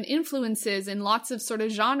different influences and lots of sort of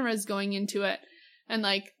genres going into it. And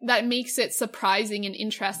like that makes it surprising and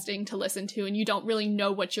interesting to listen to, and you don't really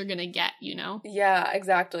know what you're going to get, you know? Yeah,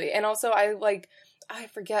 exactly. And also I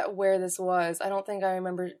forget where this was. I don't think I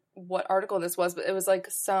remember what article this was, but it was like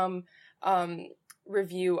some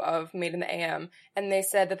review of Made in the AM, and they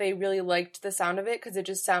said that they really liked the sound of it because it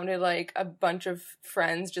just sounded like a bunch of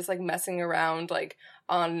friends just like messing around like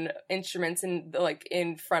on instruments and like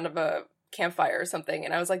in front of a campfire or something.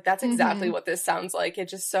 And I was like, that's exactly what this sounds like. It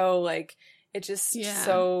just so like it just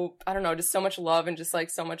so I don't know, just so much love and just like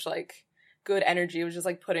so much like good energy was just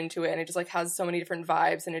like put into it, and it just like has so many different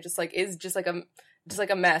vibes, and it just like is just like a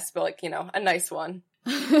mess, but like, you know, a nice one.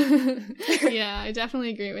 Yeah, I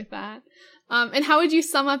definitely agree with that. And how would you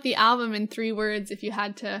sum up the album in 3 words if you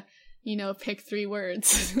had to, you know, pick 3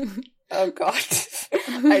 words? Oh God,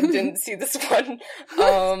 I didn't see this one.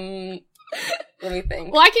 Let me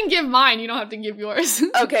think. Well, I can give mine. You don't have to give yours.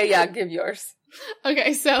 Okay, yeah, give yours.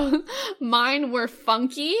 Okay, so mine were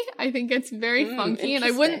funky. I think it's very funky, and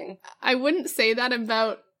I wouldn't say that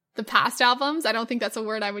about the past albums. I don't think that's a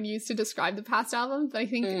word I would use to describe the past albums, but I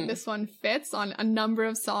think this one fits on a number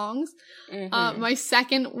of songs. My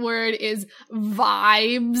second word is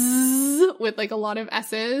vibes with like a lot of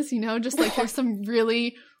S's, you know, just like there's some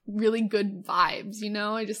really, really good vibes, you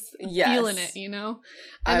know, I just feeling it, you know.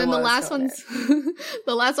 And then the last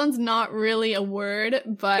one's not really a word,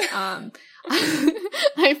 but well,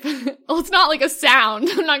 it's not like a sound.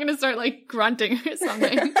 I'm not gonna start like grunting or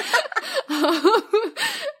something.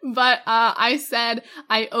 But I said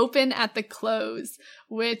I open at the close,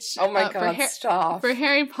 which oh my God, stop. For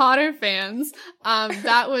Harry Potter fans,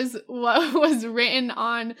 that was what was written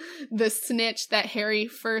on the snitch that Harry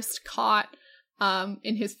first caught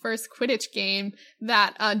in his first Quidditch game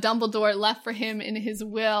that Dumbledore left for him in his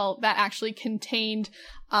will that actually contained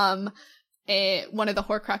one of the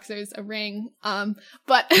Horcruxes, a ring.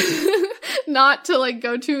 But not to like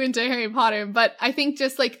go too into Harry Potter, but I think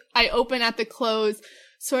just like I open at the close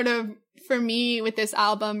sort of for me with this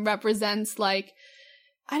album represents like,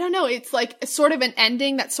 I don't know, it's like sort of an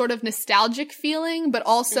ending, that sort of nostalgic feeling, but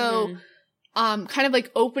also kind of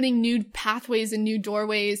like opening new pathways and new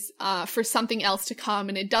doorways for something else to come.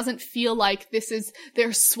 And it doesn't feel like this is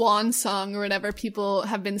their swan song or whatever people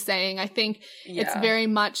have been saying. I think it's very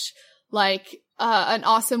much like an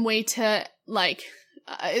awesome way to like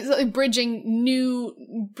it's like bridging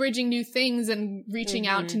new things and reaching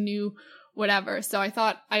out to new whatever. So I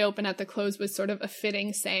thought I open at the close was sort of a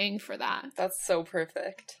fitting saying for that. That's so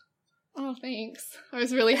perfect. Oh, thanks. I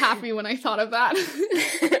was really happy when I thought of that.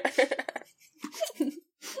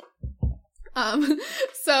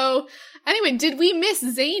 So anyway, did we miss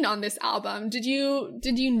Zayn on this album? Did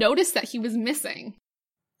you notice that he was missing?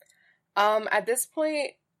 At this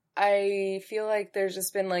point, I feel like there's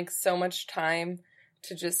just been like so much time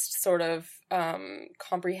to just sort of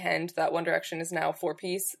comprehend that One Direction is now a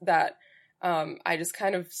 4-piece that I just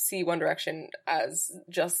kind of see One Direction as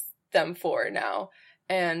just them 4 now.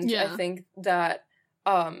 And I think that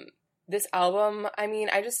this album, I mean,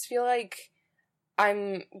 I just feel like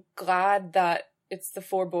I'm glad that it's the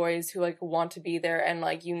 4 boys who like want to be there, and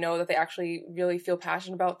like you know that they actually really feel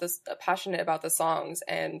passionate about the songs,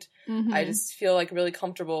 and I just feel like really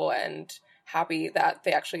comfortable and happy that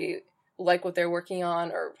they actually like what they're working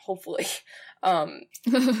on, or hopefully. And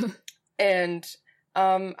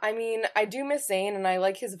I mean, I do miss Zayn and I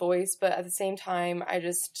like his voice, but at the same time, I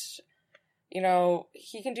just, you know,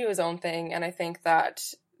 he can do his own thing, and I think that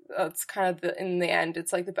it's kind of in the end,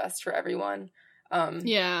 it's like the best for everyone.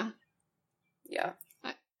 Yeah.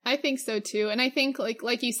 I think so too. And I think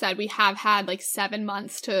like you said, we have had like 7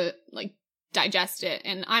 months to like digest it,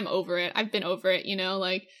 and I'm over it. I've been over it,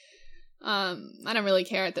 like I don't really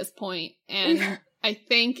care at this point. And I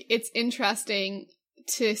think it's interesting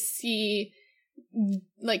to see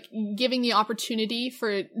like giving the opportunity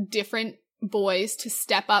for different boys to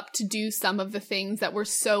step up to do some of the things that were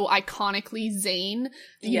so iconically Zayn,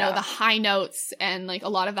 the high notes and like a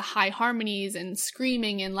lot of the high harmonies and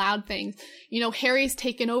screaming and loud things. Harry's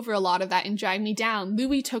taken over a lot of that in Drag Me Down.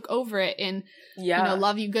 Louis took over it in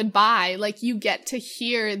Love You Goodbye. Like, you get to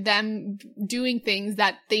hear them doing things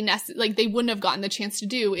that they wouldn't have gotten the chance to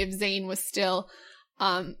do if Zayn was still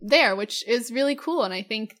there, which is really cool. And I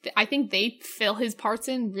think they fill his parts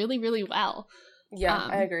in really, really well. Yeah,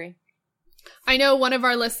 I agree. I know one of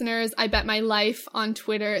our listeners, I Bet My Life on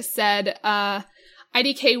Twitter, said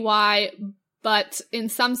IDKY, but in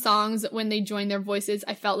some songs when they joined their voices,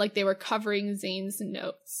 I felt like they were covering Zayn's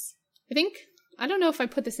notes. I don't know if I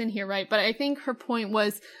put this in here right, but I think her point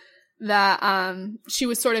was that she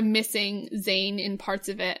was sort of missing Zayn in parts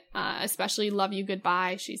of it, especially Love You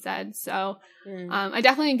Goodbye, she said. So I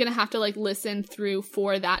definitely am going to have to like listen through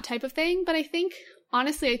for that type of thing, but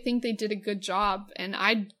honestly, I think they did a good job, and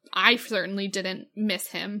I certainly didn't miss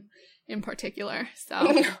him in particular.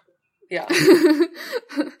 So, yeah.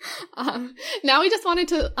 Now we just wanted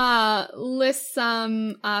to list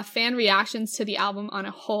some fan reactions to the album on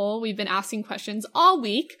a whole. We've been asking questions all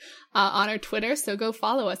week on our Twitter, so go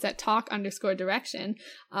follow us at talk_direction,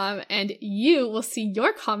 and you will see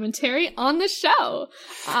your commentary on the show.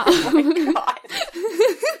 Oh my god.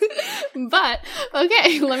 But,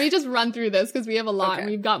 okay, let me just run through this because we have a lot and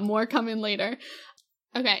we've got more coming later.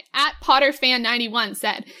 Okay, at PotterFan91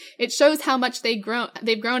 said, it shows how much they've grown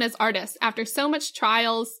as artists. After so much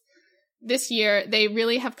trials this year, they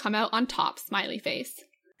really have come out on top, smiley face.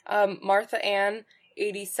 Martha Ann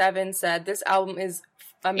 87 said, this album is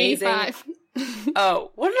amazing. 85.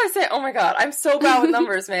 Oh, what did I say? Oh my god, I'm so bad with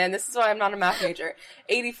numbers, man. This is why I'm not a math major.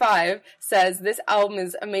 85 says, this album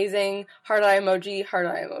is amazing. Heart eye emoji, heart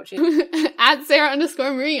eye emoji. At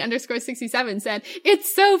Sarah_Marie_67 said,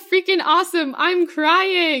 it's so freaking awesome. I'm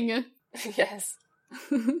crying. Yes.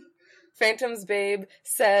 Phantoms Babe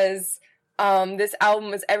says, this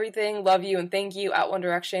album is everything. Love you and thank you. At One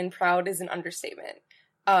Direction. Proud is an understatement.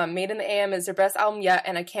 Made in the AM is their best album yet,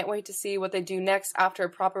 and I can't wait to see what they do next after a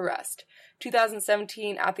proper rest.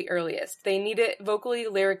 2017 at the earliest. They need it vocally,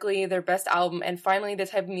 lyrically, their best album, and finally the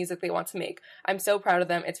type of music they want to make. I'm so proud of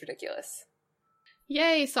them. It's ridiculous.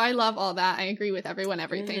 Yay, so I love all that. I agree with everyone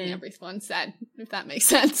said, if that makes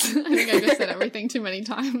sense. I think I just said everything too many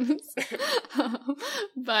times.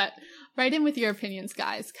 But write in with your opinions,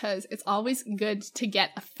 guys, because it's always good to get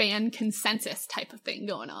a fan consensus type of thing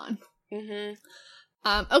going on. Mm-hmm.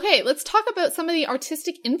 Okay, let's talk about some of the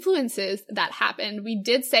artistic influences that happened. We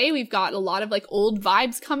did say we've got a lot of like old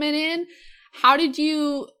vibes coming in. How did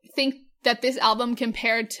you think that this album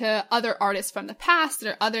compared to other artists from the past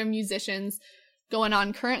or other musicians going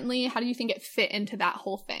on currently? How do you think it fit into that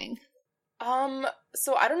whole thing?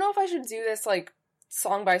 So I don't know if I should do this like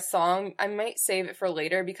song by song. I might save it for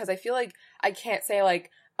later because I feel like I can't say like,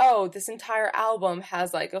 oh, this entire album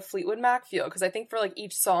has like a Fleetwood Mac feel, because I think for like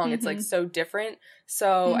each song it's like so different.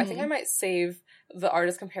 So I think I might save the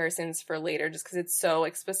artist comparisons for later just because it's so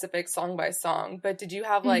like specific song by song. But did you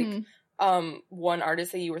have like one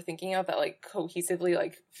artist that you were thinking of that like cohesively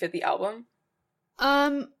like fit the album?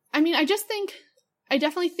 I mean, I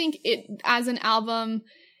definitely think it as an album,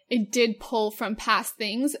 it did pull from past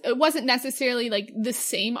things. It wasn't necessarily like the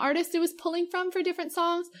same artist it was pulling from for different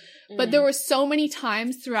songs, but there were so many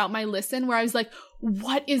times throughout my listen where I was like,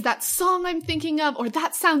 what is that song I'm thinking of? Or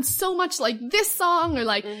that sounds so much like this song, or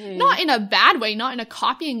like not in a bad way, not in a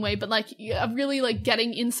copying way, but like really like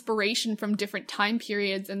getting inspiration from different time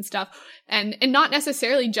periods and stuff. And not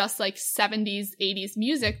necessarily just like 70s, 80s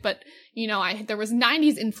music, but you know, there was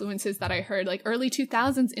 90s influences that I heard, like early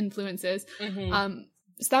 2000s influences.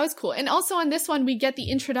 So that was cool. And also on this one, we get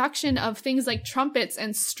the introduction of things like trumpets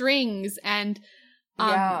and strings, and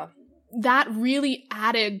that really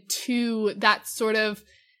added to that sort of,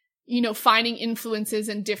 you know, finding influences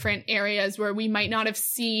in different areas where we might not have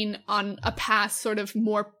seen on a past sort of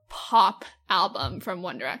more pop album from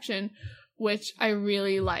One Direction, which I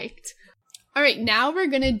really liked. All right, now we're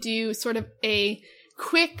going to do sort of a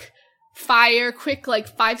quick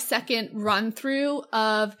like 5-second run through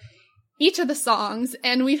of each of the songs,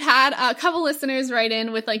 and we've had a couple listeners write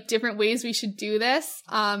in with like different ways we should do this.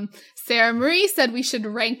 Sarah Marie said we should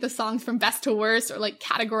rank the songs from best to worst, or like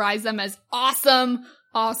categorize them as awesome,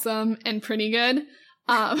 and pretty good.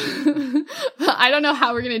 I don't know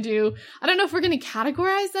how we're going to do. I don't know if we're going to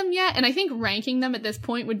categorize them yet. And I think ranking them at this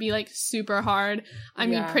point would be like super hard. I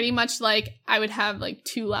mean, pretty much like I would have like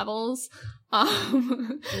 2 levels.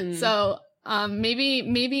 So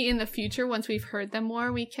maybe in the future, once we've heard them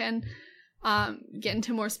more, we can get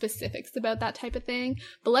into more specifics about that type of thing.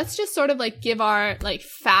 But let's just sort of like give our like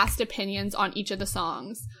fast opinions on each of the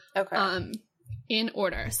songs. Okay. In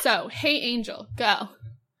order. So, Hey Angel, go.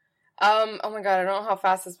 Oh my god, I don't know how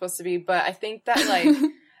fast it's supposed to be, but I think that like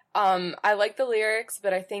I like the lyrics,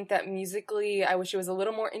 but I think that musically I wish it was a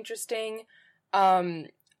little more interesting. I'm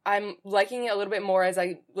liking it a little bit more as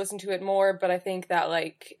I listen to it more, but I think that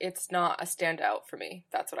like it's not a standout for me.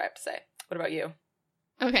 That's what I have to say. What about you?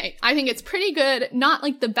 Okay, I think it's pretty good. Not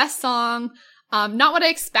like the best song. Not what I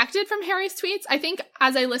expected from Harry's tweets. I think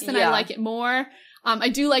as I listen, I like it more. I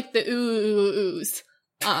do like the oohs.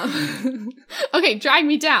 Okay, Drag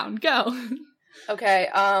Me Down. Go. Okay,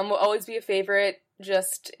 will always be a favorite.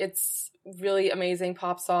 Just, it's really amazing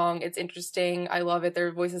pop song. It's interesting. I love it.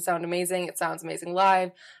 Their voices sound amazing. It sounds amazing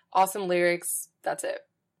live. Awesome lyrics. That's it.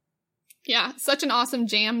 Yeah, such an awesome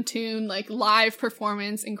jam tune, like live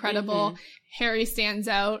performance, incredible. Harry stands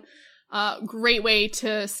out. Great way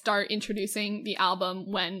to start introducing the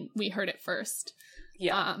album when we heard it first.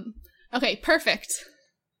 Yeah. Okay, Perfect.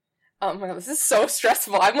 Oh my god, this is so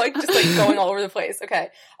stressful. I'm like just like going all over the place. Okay.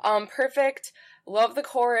 Perfect. Love the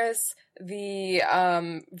chorus. The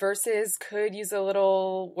verses could use a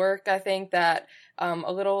little work. I think that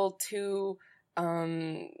a little too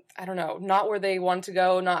I don't know, not where they want to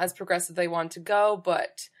go, not as progressive they want to go,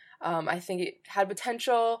 but I think it had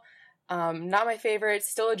potential. Not my favorite.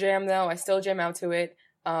 Still a jam though. I still jam out to it.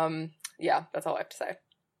 Yeah, that's all I have to say.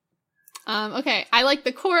 Okay, I like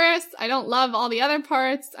the chorus. I don't love all the other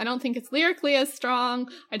parts. I don't think it's lyrically as strong.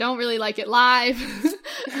 I don't really like it live,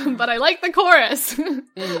 but I like the chorus.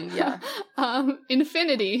 Yeah.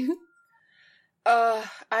 Infinity.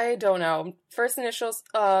 I don't know. First initial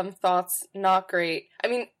thoughts, not great. I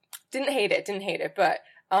mean, didn't hate it, but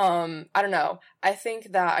I don't know. I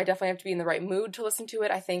think that I definitely have to be in the right mood to listen to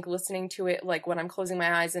it. I think listening to it like when I'm closing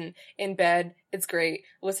my eyes and in bed, it's great.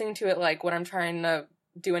 Listening to it like when I'm trying to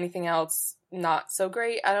do anything else, not so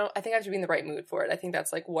great. I think I have to be in the right mood for it. I think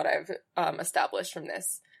that's like what I've established from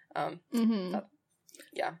this.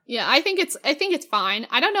 Yeah, I think it's fine.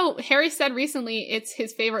 I don't know. Harry said recently it's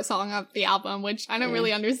his favorite song of the album, which I don't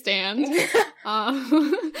really understand.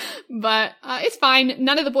 But it's fine.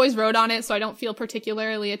 None of the boys wrote on it, so I don't feel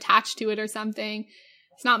particularly attached to it or something.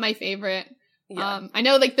 It's not my favorite. Yeah. I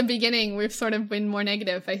know like the beginning we've sort of been more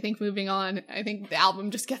negative. I think moving on, I think the album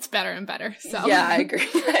just gets better and better. So yeah, I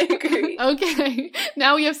agree. Okay.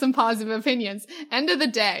 Now we have some positive opinions. End of the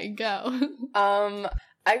day, go.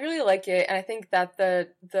 I really like it, and I think that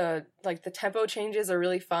the tempo changes are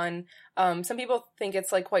really fun. Some people think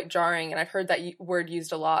it's like quite jarring, and I've heard that word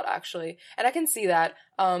used a lot actually, and I can see that.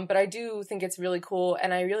 But I do think it's really cool,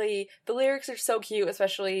 and the lyrics are so cute,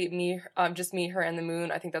 especially me, just me, her, and the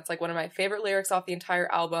moon. I think that's like one of my favorite lyrics off the entire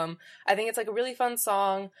album. I think it's like a really fun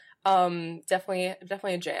song. Definitely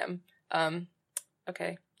a jam.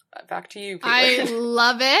 Okay. Back to you, Caitlin. I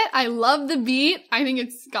love it. I love the beat. I think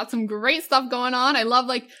it's got some great stuff going on. I love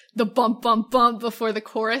like the bump, bump, bump before the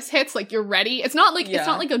chorus hits. Like you're ready. It's not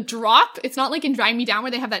like a drop. It's not like in Drag Me Down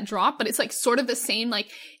where they have that drop, but it's like sort of the same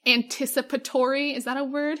like anticipatory. Is that a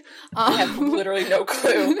word? I have literally no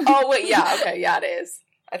clue. Oh wait, yeah, okay, yeah, it is.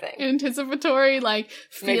 I think anticipatory like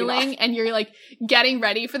feeling, and you're like getting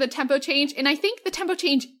ready for the tempo change. And I think the tempo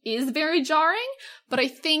change is very jarring, but I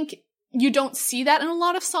think you don't see that in a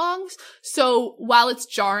lot of songs. So while it's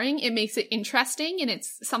jarring, it makes it interesting and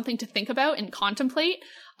it's something to think about and contemplate.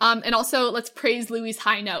 And also let's praise Louis'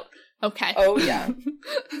 high note. Okay. Oh yeah.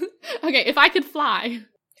 Okay. If I Could Fly.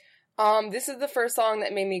 This is the first song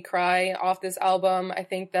that made me cry off this album. I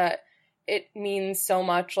think that it means so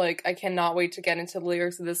much. Like I cannot wait to get into the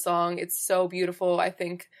lyrics of this song. It's so beautiful. I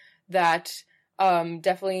think that,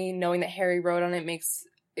 definitely knowing that Harry wrote on it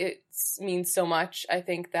means so much. I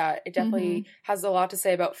think that it definitely has a lot to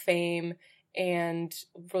say about fame and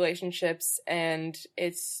relationships, and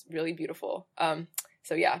it's really beautiful.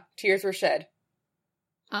 So yeah, tears were shed.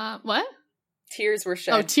 What? Tears were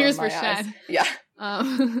shed. Oh, tears were shed. Eyes. Yeah.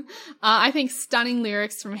 I think stunning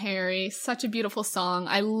lyrics from Harry. Such a beautiful song.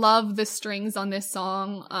 I love the strings on this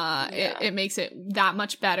song. It makes it that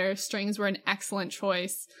much better. Strings were an excellent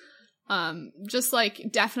choice. Just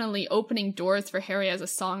like definitely opening doors for Harry as a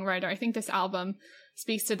songwriter. I think this album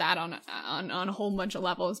speaks to that on a whole bunch of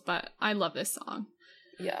levels, but I love this song.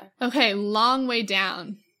 Yeah. Okay, Long Way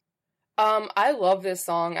Down. I love this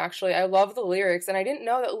song, actually. I love the lyrics, and I didn't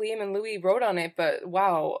know that Liam and Louis wrote on it, but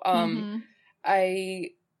wow.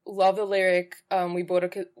 I love the lyric, we built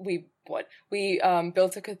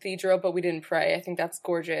a cathedral, but we didn't pray. I think that's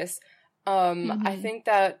gorgeous. I think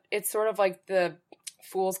that it's sort of like the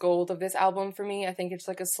fool's gold of this album for me. I think it's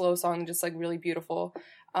like a slow song, just like really beautiful.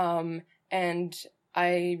 And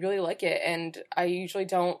I really like it, and I usually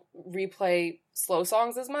don't replay slow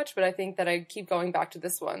songs as much, but I think that I keep going back to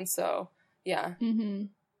this one, so yeah.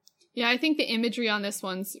 Yeah, I think the imagery on this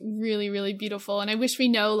one's really, really beautiful, and I wish we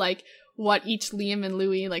know, like, what each Liam and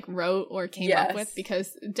Louis, like, wrote or came up with,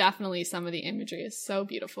 because definitely some of the imagery is so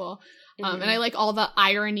beautiful. And I like all the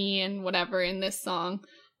irony and whatever in this song,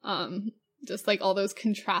 just, like, all those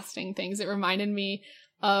contrasting things. It reminded me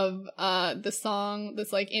of the song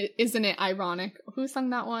that's like, Isn't It Ironic? Who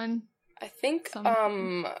sung that one? I think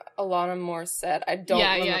Alanis Morissette. I don't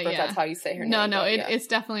remember if that's how you say her name. No, it's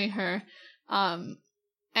definitely her. And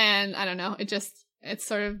I don't know, it's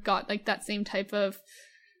sort of got like that same type of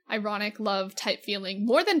ironic love type feeling.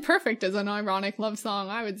 More Than Perfect is an ironic love song,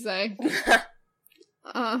 I would say.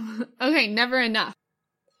 Okay, Never Enough.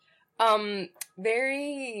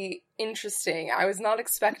 Very interesting. I was not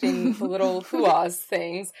expecting the little hoo-ahs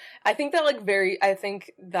things. I think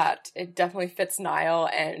that it definitely fits Niall,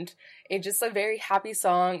 and it's just a very happy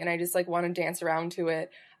song, and I just like want to dance around to it.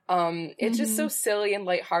 It's just so silly and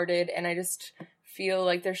lighthearted, and I just feel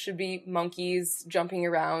like there should be monkeys jumping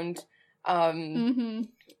around. And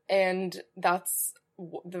that's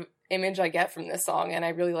the image I get from this song, and I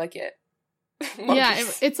really like it. Yeah,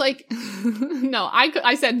 it's like, no,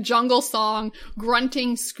 I said jungle song,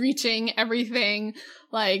 grunting, screeching, everything.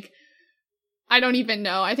 Like, I don't even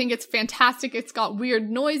know. I think it's fantastic. It's got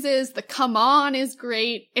weird noises. The come on is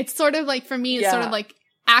great. It's sort of like, for me, it's sort of like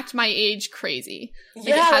Act My Age crazy. Like,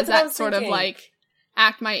 it has that sort of like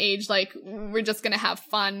Act My Age, like, we're just gonna have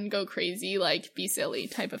fun, go crazy, like, be silly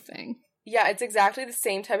type of thing. Yeah, it's exactly the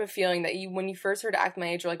same type of feeling that when you first heard Act My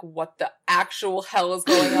Age, you're like, what the actual hell is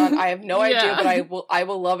going on? I have no idea, but I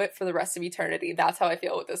will love it for the rest of eternity. That's how I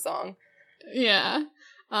feel with this song. Yeah.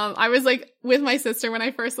 I was like with my sister when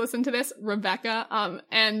I first listened to this, Rebecca,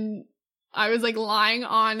 and I was like lying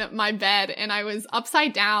on my bed, and I was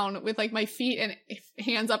upside down with like my feet and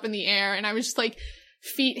hands up in the air, and I was just like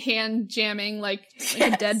hand jamming like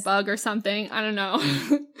a dead bug or something. I don't know.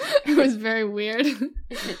 It was very weird.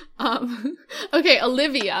 Okay,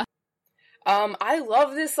 Olivia. I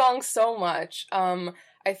love this song so much.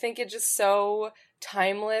 I think it's just so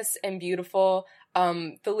timeless and beautiful.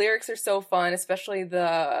 The lyrics are so fun, especially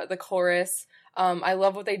the chorus. I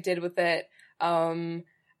love what they did with it.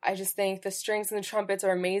 I just think the strings and the trumpets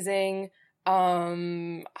are amazing.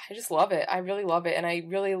 I just love it. I really love it, and I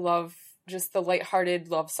really love just the lighthearted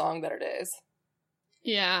love song that it is.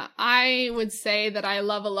 Yeah, I would say that I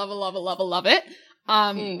love it.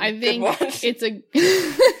 I think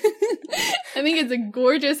it's a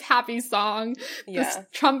gorgeous, happy song. Yeah. The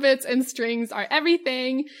trumpets and strings are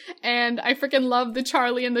everything, and I freaking love the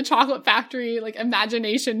Charlie and the Chocolate Factory, like,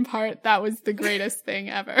 imagination part. That was the greatest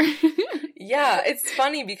thing ever. Yeah, it's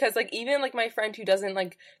funny because, like, even, like, my friend who doesn't,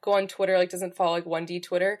 like, go on Twitter, like, doesn't follow, like, 1D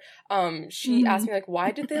Twitter, she asked me, like, why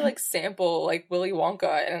did they, like, sample, like, Willy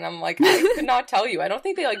Wonka? And I'm like, I could not tell you. I don't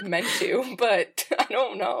think they, like, meant to, but I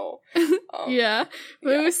don't know. Yeah,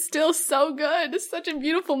 but it was still so good. It's such a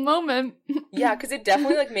beautiful moment. Yeah, because it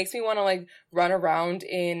definitely, like, makes me want to, like, run around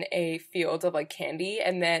in a field of, like, candy,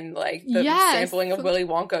 and then, like, the sampling of Willy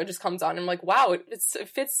Wonka just comes on, and I'm like, wow, it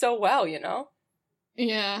fits so well, you know?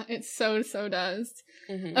 Yeah, it so does.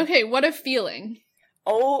 Okay, What a Feeling.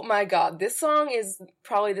 Oh my god, this song is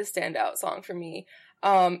probably the standout song for me.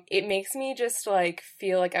 It makes me just, like,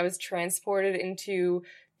 feel like I was transported into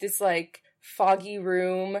this, like, foggy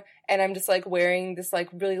room, and I'm just, like, wearing this, like,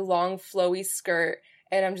 really long flowy skirt,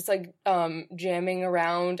 and I'm just, like, jamming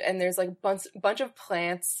around, and there's, like, bunch of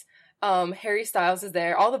plants. Harry Styles is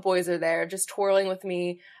there, all the boys are there, just twirling with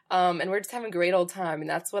me, and we're just having a great old time, and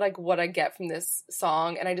that's what I get from this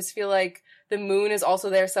song, and I just feel like the moon is also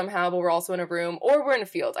there somehow, but we're also in a room, or we're in a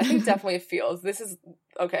field. I think definitely a field. This is,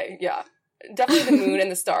 okay, yeah. Definitely the moon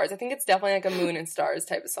and the stars. I think it's definitely like a moon and stars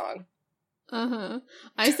type of song.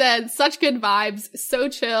 I said, such good vibes, so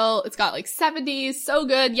chill, it's got like 70s, so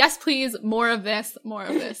good, yes please, more of this, more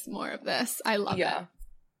of this, more of this. I love it.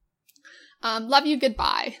 Love You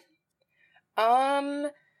Goodbye. I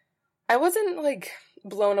wasn't, like,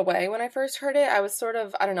 blown away when I first heard it. I was sort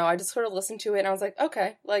of, I don't know, I just sort of listened to it and I was like,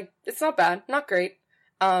 okay, like, it's not bad, not great.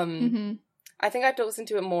 I think I have to listen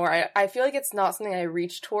to it more. I feel like it's not something I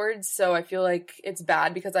reach towards, so I feel like it's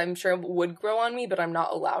bad because I'm sure it would grow on me, but I'm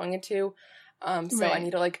not allowing it to. So I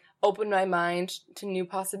need to like open my mind to new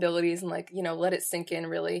possibilities and like, you know, let it sink in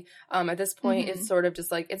really. At this point, it's sort of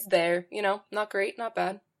just like, it's there, you know, not great, not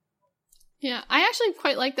bad. Yeah, I actually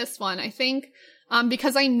quite like this one. I think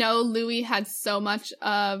because I know Louis had so much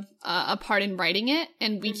of a part in writing it,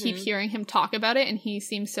 and we keep hearing him talk about it, and he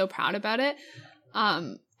seems so proud about it.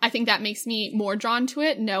 I think that makes me more drawn to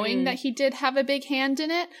it, knowing that he did have a big hand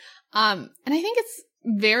in it. And I think it's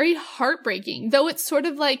very heartbreaking, though it's sort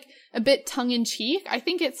of like a bit tongue-in-cheek. I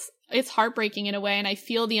think it's heartbreaking in a way, and I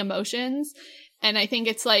feel the emotions. And I think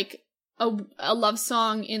it's like a love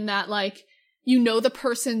song in that, like, you know the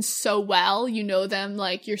person so well, you know them,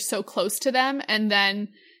 like, you're so close to them, and then,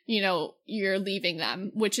 you know, you're leaving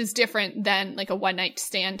them, which is different than, like, a one-night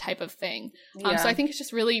stand type of thing. So I think it's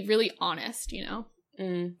just really, really honest, you know?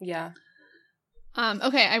 Yeah.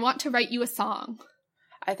 Okay, I want to write you a song.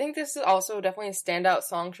 I think this is also definitely a standout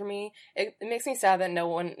song for me. It makes me sad that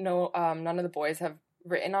none of the boys have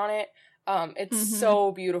written on it. It's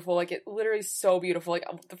so beautiful. Like, it literally is so beautiful. Like,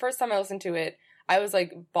 the first time I listened to it, I was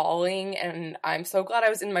like bawling, and I'm so glad I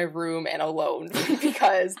was in my room and alone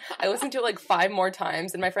because I listened to it like 5 more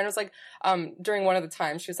times, and my friend was like, during one of the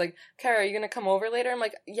times, she was like, Kara, are you gonna come over later? I'm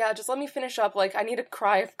like, yeah, just let me finish up. Like, I need to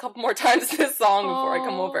cry a couple more times to this song before I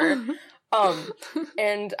come over.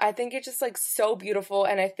 And I think it's just like so beautiful,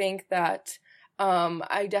 and I think that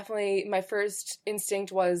my first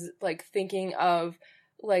instinct was like thinking of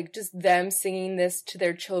like just them singing this to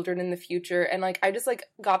their children in the future, and like I just like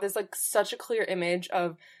got this like such a clear image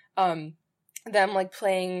of them like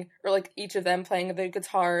playing, or like each of them playing the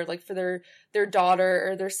guitar like for their daughter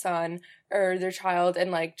or their son or their child,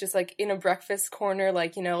 and like just like in a breakfast corner,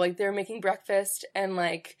 like, you know, like they're making breakfast, and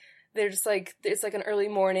like they're just like, it's like an early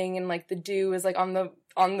morning, and like the dew is like on the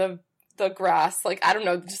grass. Like, I don't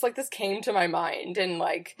know, just like this came to my mind, and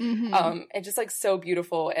like it's just like so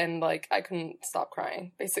beautiful, and like I couldn't stop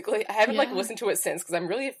crying basically. I haven't like listened to it since because I'm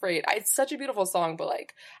really afraid. It's such a beautiful song, but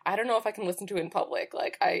like I don't know if I can listen to it in public.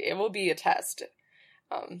 Like it will be a test.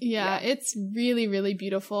 It's really, really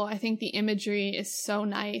beautiful. I think the imagery is so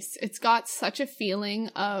nice. It's got such a feeling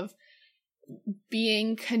of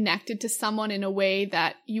being connected to someone in a way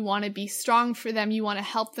that you want to be strong for them, you want to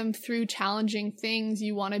help them through challenging things,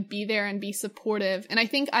 you want to be there and be supportive. And I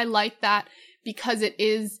think I like that because it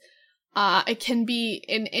is it can be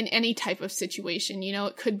in any type of situation, you know.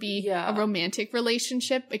 It could be a romantic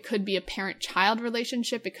relationship, it could be a parent-child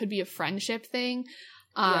relationship, it could be a friendship thing,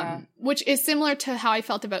 which is similar to how I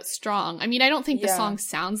felt about Strong. I mean, I don't think the song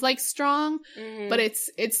sounds like Strong, but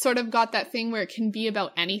it's sort of got that thing where it can be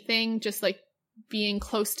about anything, just like being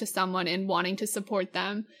close to someone and wanting to support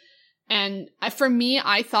them. And for me,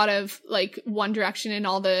 I thought of like One Direction and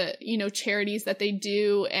all the, you know, charities that they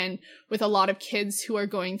do, and with a lot of kids who are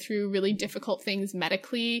going through really difficult things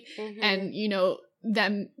medically, and, you know,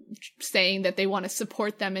 them saying that they want to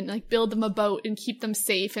support them and like build them a boat and keep them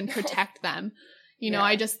safe and protect them. You know,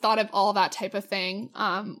 I just thought of all that type of thing.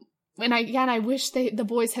 And I wish the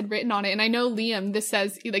boys had written on it. And I know Liam, this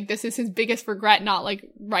says like this is his biggest regret, not like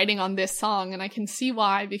writing on this song. And I can see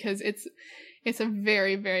why, because it's a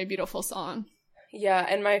very, very beautiful song. Yeah,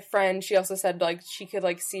 and my friend, she also said like she could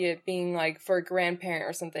like see it being like for a grandparent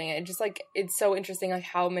or something. And just like it's so interesting like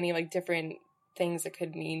how many like different things it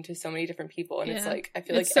could mean to so many different people. And it's like I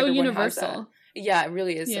feel like it's so everyone universal. has that. Yeah, it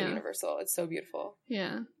really is so universal. It's so beautiful.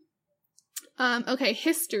 Yeah. Okay,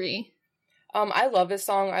 History. I love this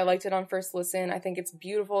song. I liked it on first listen. I think it's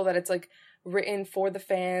beautiful that it's like written for the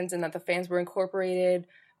fans and that the fans were incorporated.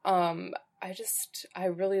 I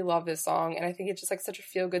really love this song, and I think it's just like such a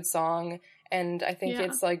feel good song, and I think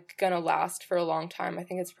it's like gonna last for a long time. I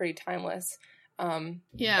think it's pretty timeless. And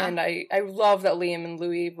I love that Liam and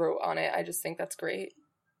Louis wrote on it. I just think that's great.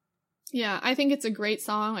 Yeah, I think it's a great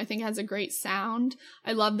song. I think it has a great sound.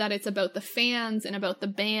 I love that it's about the fans and about the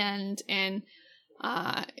band, and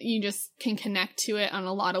you just can connect to it on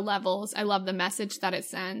a lot of levels. I love the message that it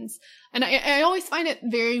sends. And I always find it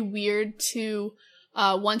very weird to,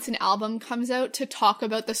 once an album comes out, to talk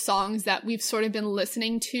about the songs that we've sort of been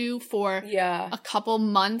listening to for a couple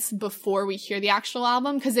months before we hear the actual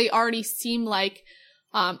album, because they already seem like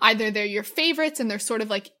either they're your favorites and they're sort of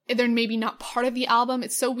like, they're maybe not part of the album.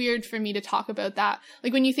 It's so weird for me to talk about that.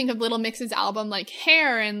 Like when you think of Little Mix's album, like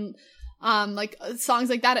Hair and like songs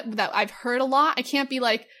like that I've heard a lot, I can't be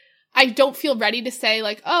like, I don't feel ready to say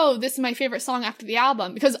like, oh, this is my favorite song after the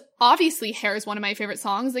album, because obviously Hair is one of my favorite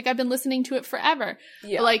songs. Like I've been listening to it forever.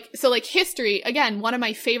 Yeah. So History, again, one of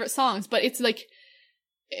my favorite songs, but it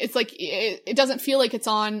doesn't feel like it's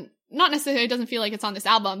on not necessarily, it doesn't feel like it's on this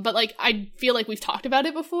album, but like I feel like we've talked about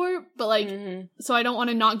it before, but like so I don't want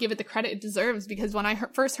to not give it the credit it deserves, because when I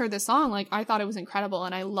first heard this song, like I thought it was incredible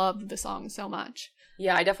and I loved the song so much.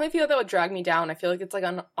 Yeah, I definitely feel that would Drag Me Down. I feel like it's like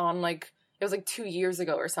on like it was like 2 years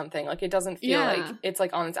ago or something. Like it doesn't feel like it's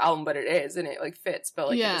like on this album, but it is, and it like fits, but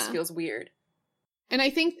like it just feels weird. And I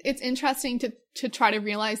think it's interesting to try to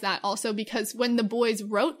realize that also, because when the boys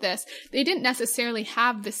wrote this, they didn't necessarily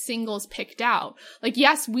have the singles picked out. Like,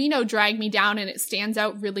 yes, we know Drag Me Down and it stands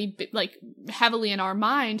out really like heavily in our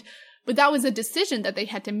mind, but that was a decision that they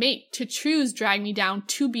had to make to choose Drag Me Down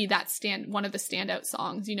to be that one of the standout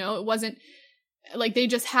songs. You know, it wasn't like they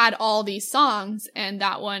just had all these songs and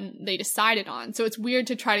that one they decided on. So it's weird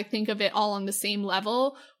to try to think of it all on the same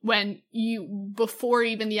level when before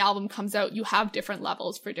even the album comes out, you have different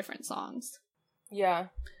levels for different songs. Yeah.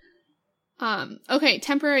 Okay,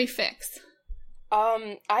 Temporary Fix.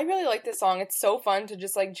 I really like this song. It's so fun to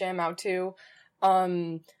just like jam out to.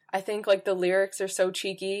 I think like the lyrics are so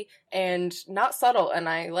cheeky and not subtle, and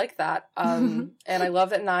I like that. And I love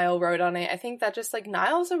that Niall wrote on it. I think that just like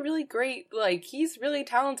Niall's a really great, like he's really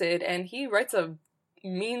talented and he writes a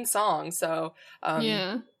mean song. So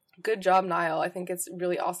good job, Niall. I think it's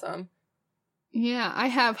really awesome. Yeah, I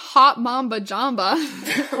have Hot Mamba Jamba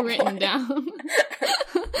written down.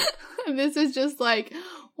 This is just like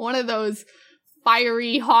one of those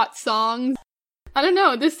fiery hot songs. I don't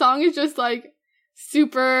know, this song is just like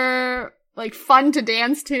super like fun to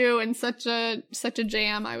dance to and such a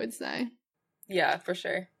jam, I would say. Yeah, for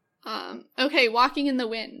sure. Okay, Walking in the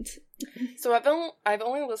Wind. So I've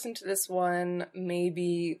only listened to this one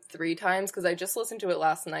maybe 3 times, because I just listened to it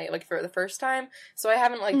last night, like for the first time. So I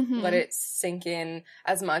haven't like let it sink in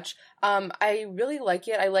as much. I really like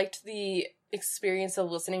it. I liked the experience of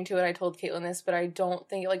listening to it. I told Caitlin this, but I don't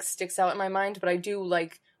think it like sticks out in my mind. But I do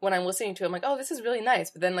like when I'm listening to it, I'm like, oh, this is really nice.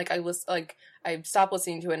 But then like I stop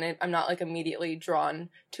listening to it and I'm not like immediately drawn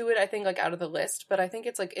to it. I think like out of the list, but I think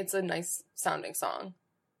it's a nice sounding song.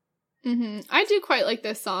 I do quite like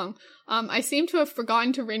this song. I seem to have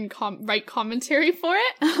forgotten to write commentary for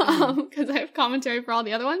it, because I have commentary for all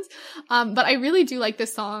the other ones. But I really do like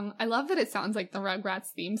this song. I love that it sounds like the Rugrats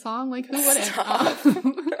theme song. Like, who wouldn't?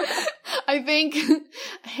 I think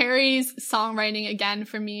Harry's songwriting, again,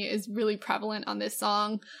 for me, is really prevalent on this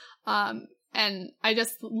song. And I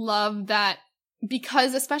just love that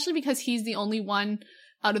especially because he's the only one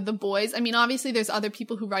out of the boys. I mean, obviously there's other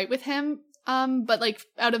people who write with him, but like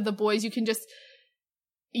out of the boys, you can just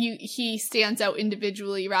he stands out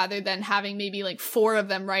individually rather than having maybe like 4 of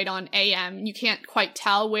them write on AM. You can't quite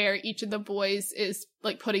tell where each of the boys is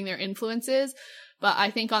like putting their influences, but I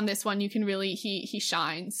think on this one you can really he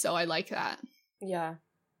shines, so I like that. Yeah.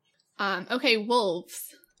 Okay,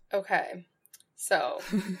 Wolves. Okay, so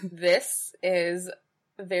this is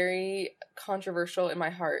very controversial in my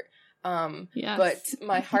heart. Yes. But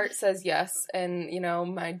my heart says yes, and you know,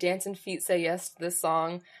 my dancing feet say yes to this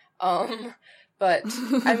song. But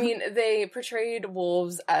I mean, they portrayed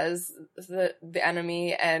wolves as the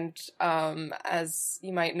enemy, and as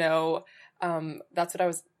you might know, that's what I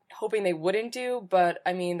was hoping they wouldn't do. But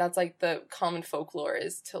I mean, that's like the common folklore,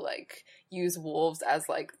 is to like use wolves as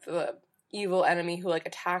like the evil enemy who like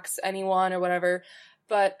attacks anyone or whatever.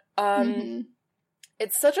 But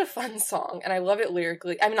it's such a fun song, and I love it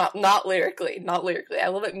lyrically. I mean, not lyrically. I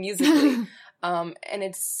love it musically. And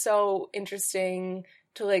it's so interesting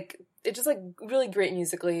to like, it's just like really great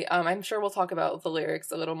musically. I'm sure we'll talk about the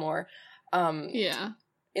lyrics a little more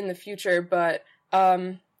in the future, but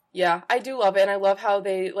yeah, I do love it, and I love how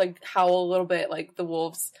they like howl a little bit like the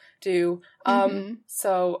wolves do.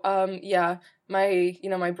 So yeah,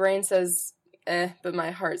 my brain says but my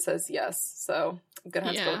heart says yes. So I'm gonna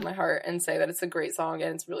have to go with my heart and say that it's a great song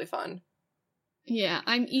and it's really fun. Yeah,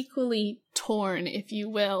 I'm equally torn, if you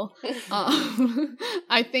will.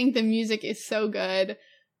 I think the music is so good.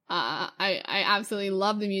 I absolutely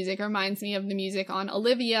love the music. It reminds me of the music on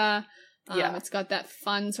Olivia. It's got that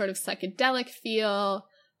fun sort of psychedelic feel,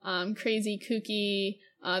 crazy, kooky.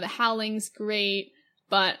 The howling's great,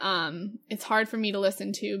 but it's hard for me to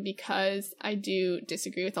listen to because I do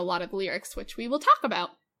disagree with a lot of the lyrics, which we will talk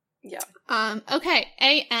about. Yeah. Okay,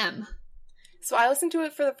 AM. So I listened to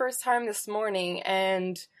it for the first time this morning,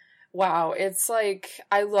 and wow, it's like,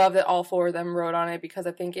 I love that all 4 of them wrote on it, because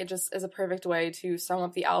I think it just is a perfect way to sum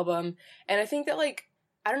up the album. And I think that like,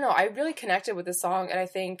 I don't know, I really connected with this song, and I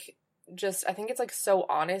think it's like so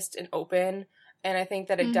honest and open, and I think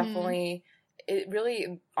that it definitely, it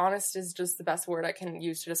really, honest is just the best word I can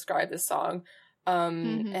use to describe this song.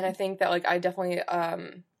 And I think that like, I definitely,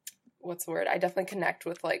 I definitely connect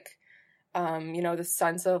with like, you know, the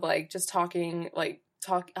sense of like just talking like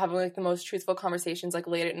having like the most truthful conversations like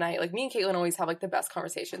late at night. Like me and Caitlin always have like the best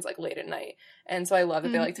conversations like late at night, and so I love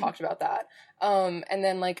that they like talked about that. And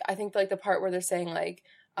then like I think like the part where they're saying like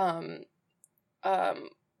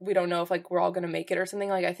we don't know if like we're all gonna make it or something,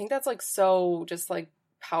 like I think that's like so just like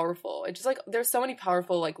powerful. It just like there's so many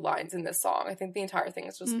powerful like lines in this song. I think the entire thing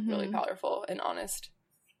is just really powerful and honest.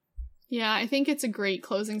 Yeah, I think it's a great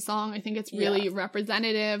closing song. I think it's really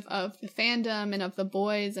representative of the fandom and of the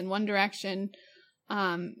boys and One Direction.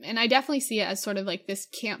 And I definitely see it as sort of like this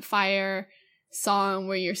campfire song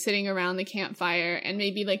where you're sitting around the campfire and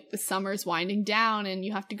maybe like the summer's winding down and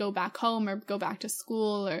you have to go back home or go back to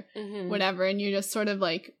school or whatever. And you're just sort of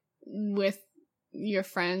like with your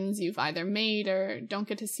friends you've either made or don't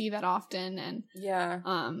get to see that often. And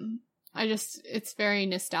it's very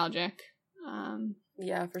nostalgic.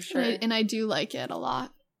 Yeah, for sure. And I do like it a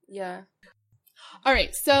lot. Yeah. All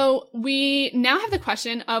right, so we now have the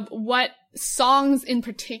question of what songs in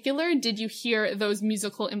particular did you hear those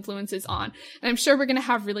musical influences on? And I'm sure we're going to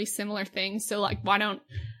have really similar things, so like why don't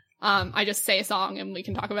I just say a song and we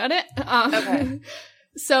can talk about it? Okay.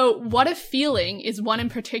 So What a Feeling is one in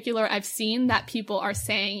particular I've seen that people are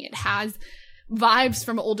saying it has vibes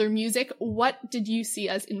from older music. What did you see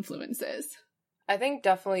as influences? I think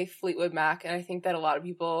definitely Fleetwood Mac, and I think that a lot of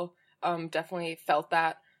people definitely felt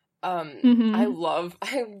that.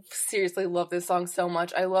 I seriously love this song so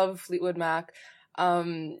much. I love Fleetwood Mac,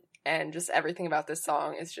 and just everything about this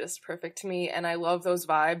song is just perfect to me, and I love those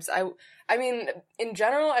vibes. I mean, in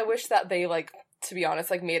general, I wish that they, like, to be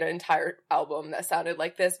honest, like, made an entire album that sounded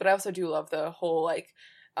like this, but I also do love the whole, like,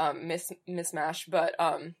 mismatch, but,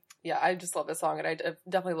 yeah, I just love this song, and I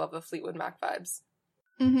definitely love the Fleetwood Mac vibes.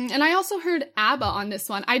 And I also heard ABBA on this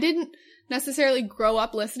one. I didn't necessarily grow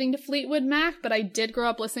up listening to Fleetwood Mac, but I did grow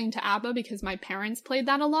up listening to ABBA because my parents played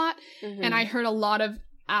that a lot. And I heard a lot of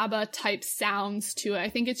ABBA type sounds to it.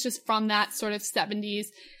 I think it's just from that sort of 70s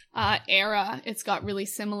era. It's got really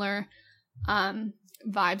similar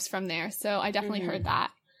vibes from there. So I definitely heard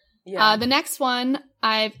that. Yeah. The next one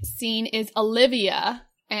I've seen is Olivia.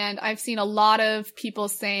 And I've seen a lot of people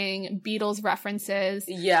saying Beatles references.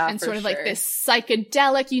 Yeah, and sort of like this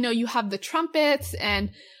psychedelic, you have the trumpets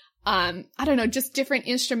and, I don't know, just different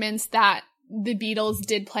instruments that the Beatles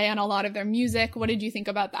did play on a lot of their music. What did you think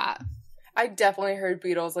about that? I definitely heard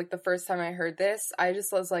Beatles. Like, the first time I heard this, I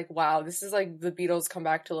just was like, wow, this is like the Beatles come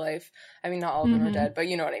back to life. I mean, not all of them are dead, but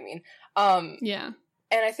you know what I mean. Yeah.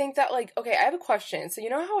 And I think that, like, okay, I have a question. So you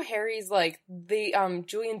know how Harry's, like,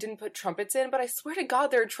 Julian didn't put trumpets in? But I swear to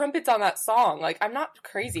God, there are trumpets on that song. Like, I'm not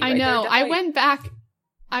crazy. I know. I went back.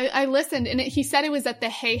 I listened, and he said it was at the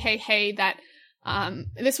Hey, Hey, Hey that,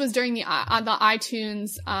 this was during the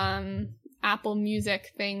iTunes, Apple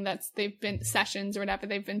Music thing they've been, sessions or whatever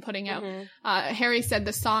they've been putting out. Harry said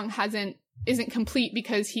the song isn't complete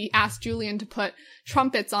because he asked Julian to put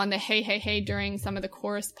trumpets on the Hey, Hey, Hey during some of the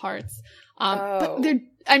chorus parts. But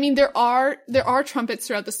there are trumpets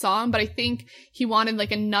throughout the song, but I think he wanted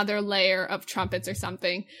like another layer of trumpets or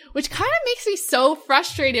something, which kind of makes me so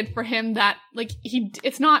frustrated for him that like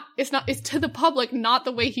it's to the public, not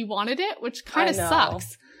the way he wanted it, which kind of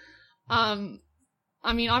sucks.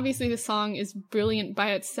 I mean, obviously the song is brilliant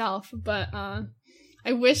by itself, but,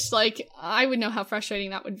 I wish like I would know how frustrating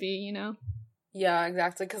that would be, Yeah,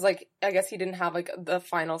 exactly. 'Cause like, I guess he didn't have like the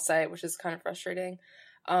final say, which is kind of frustrating.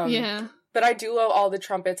 Yeah. But I do love all the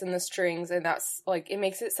trumpets and the strings, and that's, like, it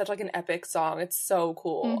makes it such, like, an epic song. It's so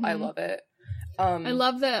cool. I love it. I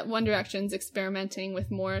love that One Direction's experimenting with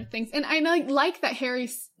more things. And I like that Harry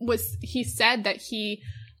he said that he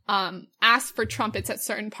asked for trumpets at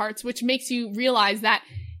certain parts, which makes you realize that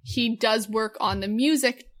he does work on the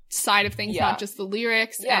music side of things, not just the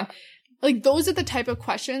lyrics. Yeah. And, like, those are the type of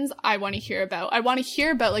questions I want to hear about. I want to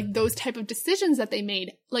hear about, like, those type of decisions that they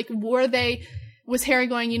made. Like, was Harry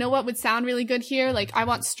going, you know what would sound really good here? Like, I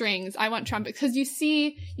want strings, I want trumpets. Because you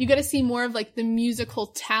get to see more of, like, the musical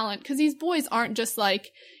talent. Because these boys aren't just,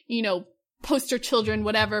 like, poster children,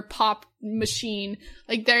 whatever, pop machine.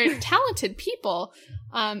 Like, they're talented people.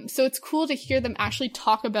 So it's cool to hear them actually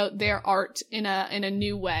talk about their art in a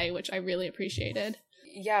new way, which I really appreciated.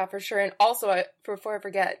 Yeah, for sure. And also, before I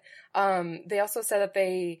forget, they also said that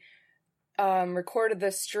they recorded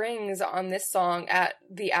the strings on this song at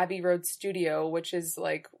the Abbey Road studio, which is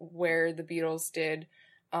like where the Beatles did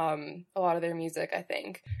a lot of their music, I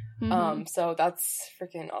think. So that's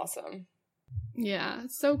freaking awesome. Yeah,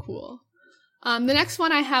 it's so cool. The next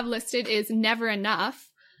one I have listed is Never Enough.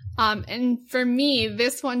 And for me,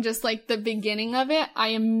 this one, just like the beginning of it, I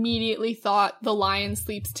immediately thought The Lion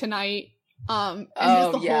Sleeps Tonight. And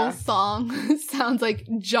just the whole song sounds like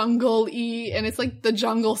jungle-y, and it's like the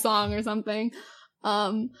jungle song or something.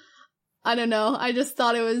 I don't know. I just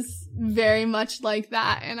thought it was very much like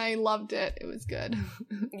that, and I loved it. It was good.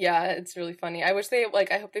 Yeah, it's really funny. I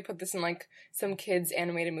hope they put this in, like, some kids'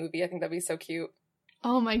 animated movie. I think that'd be so cute.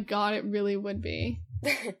 Oh my god, it really would be.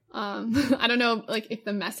 I don't know, like, if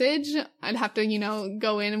the message, I'd have to, you know,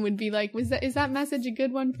 go in and would be like, is that message a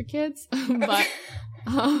good one for kids? But,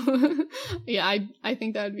 yeah, I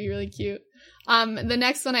think that would be really cute. The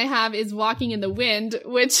next one I have is Walking in the Wind,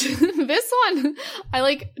 which this one I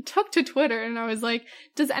like took to Twitter and I was like,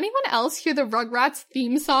 does anyone else hear the Rugrats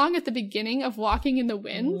theme song at the beginning of Walking in the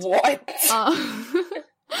Wind? What?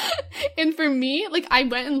 And for me, like, I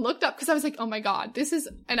went and looked up because I was like, oh my god, this is,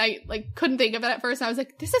 and I like couldn't think of it at first. I was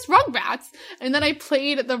like, this is Rugrats. And then I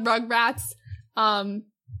played the Rugrats,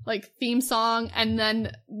 like theme song, and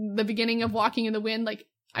then the beginning of Walking in the Wind, like,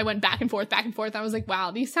 I went back and forth. I was like,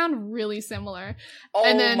 wow, these sound really similar. Oh,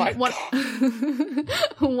 and then my God.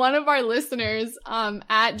 one of our listeners,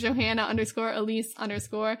 at Johanna_Elise_,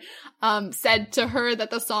 said to her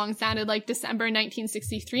that the song sounded like December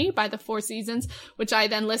 1963 by the Four Seasons, which I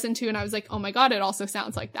then listened to and I was like, oh my god, it also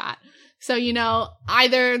sounds like that. So, you know,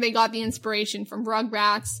 either they got the inspiration from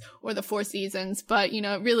Rugrats or the Four Seasons, but, you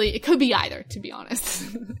know, it could be either, to be honest.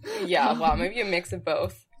 Yeah, wow, maybe a mix of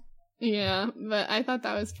both. Yeah, but I thought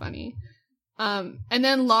that was funny. And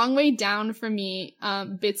then Long Way Down for me,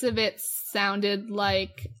 bits of it sounded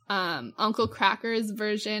like Uncle Kracker's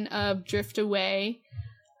version of Drift Away,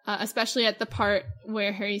 especially at the part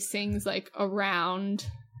where he sings like around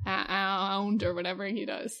or whatever he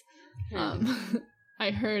does. I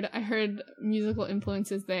heard musical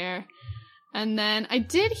influences there. And then I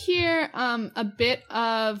did hear a bit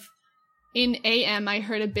of, in AM, I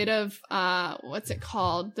heard a bit of, what's it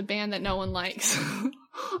called? The band that no one likes.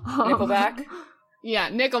 Nickelback? Yeah,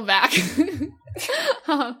 Nickelback.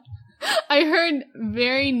 I heard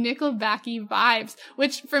very Nickelbacky vibes,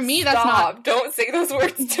 which for me, that's not... Don't say those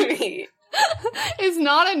words to me. It's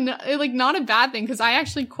not a bad thing, because I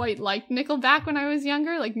actually quite liked Nickelback when I was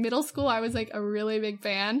younger. Like, middle school, I was, like, a really big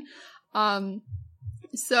fan.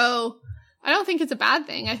 So, I don't think it's a bad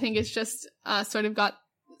thing. I think it's just, sort of got...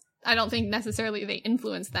 I don't think necessarily they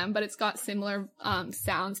influenced them, but it's got similar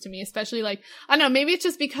sounds to me, especially like, I don't know, maybe it's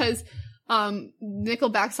just because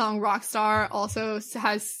Nickelback song Rockstar also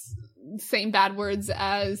has same bad words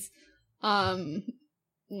as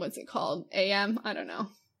what's it called? AM? I don't know.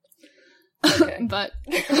 Okay. But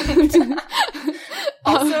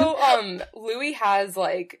also Louis has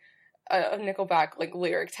like a Nickelback like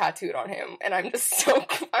lyric tattooed on him, and there's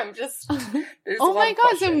oh my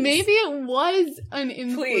god, so maybe it was an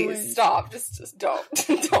influence. Please stop, just don't.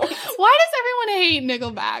 Why does everyone hate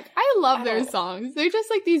Nickelback? I love their songs. They're just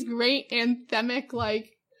like these great anthemic,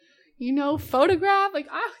 like, you know, Photograph, like,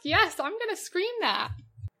 oh yes, I'm gonna scream that.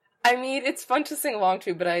 I mean, it's fun to sing along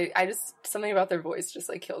to, but I just, something about their voice just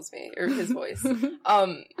like kills me, or his voice.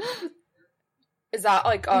 Is that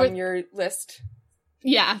like on your list?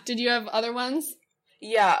 Yeah. Did you have other ones?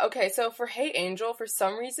 Yeah, okay. So for Hey Angel, for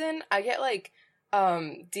some reason, I get like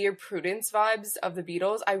Dear Prudence vibes of the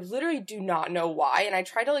Beatles. I literally do not know why, and I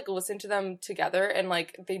try to like listen to them together, and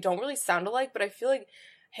like they don't really sound alike, but I feel like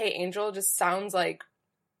Hey Angel just sounds like,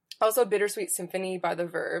 also Bittersweet Symphony by The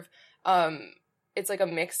Verve. It's like a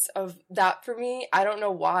mix of that for me. I don't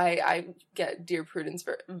know why I get Dear Prudence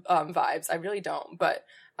vibes. I really don't, but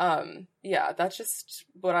yeah, that's just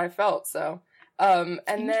what I felt, so...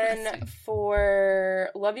 and then for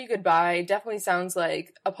Love You Goodbye, definitely sounds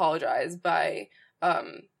like Apologize by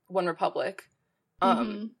One Republic.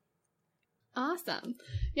 Awesome.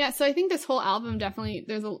 Yeah, so I think this whole album definitely,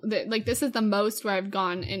 this is the most where I've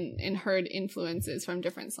gone and heard influences from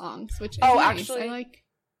different songs, which is nice. Actually, I like.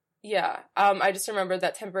 Yeah, I just remembered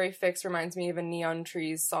that Temporary Fix reminds me of a Neon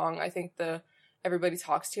Trees song. I think the Everybody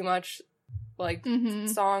Talks Too Much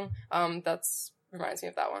song, that's reminds me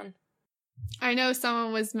of that one. I know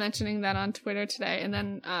someone was mentioning that on Twitter today, and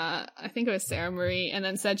then I think it was Sarah Marie, and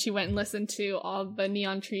then said she went and listened to all the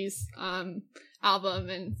Neon Trees album,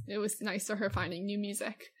 and it was nice for her finding new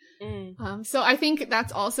music. So I think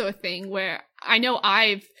that's also a thing where I know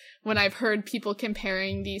when I've heard people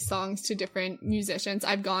comparing these songs to different musicians,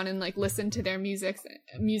 I've gone and like listened to their music,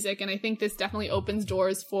 and I think this definitely opens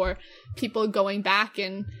doors for people going back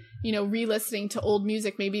and, you know, re-listening to old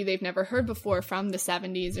music maybe they've never heard before from the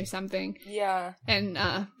 70s or something. Yeah. And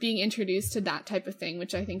being introduced to that type of thing,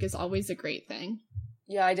 which I think is always a great thing.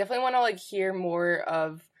 Yeah, I definitely want to like hear more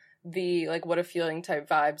of the like What a Feeling type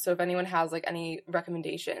vibe. So if anyone has like any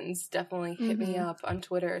recommendations, definitely hit me up on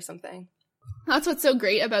Twitter or something. That's what's so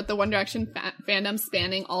great about the One Direction fandom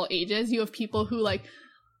spanning all ages. You have people who like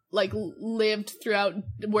like lived throughout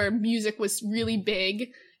where music was really big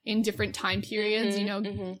in different time periods, you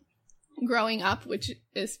know, growing up, which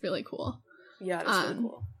is really cool. Yeah, that's really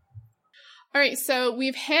cool. All right, so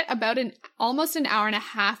we've hit about almost an hour and a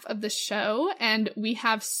half of the show, and we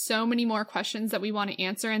have so many more questions that we want to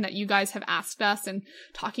answer and that you guys have asked us, and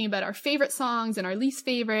talking about our favorite songs and our least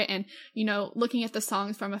favorite, and, you know, looking at the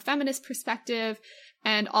songs from a feminist perspective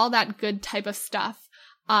and all that good type of stuff.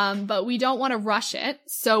 But we don't want to rush it,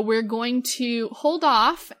 so we're going to hold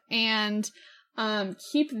off and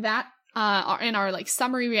keep that in our like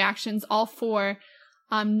summary reactions all for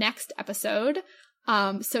next episode.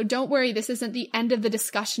 So don't worry, this isn't the end of the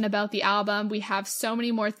discussion about the album. We have so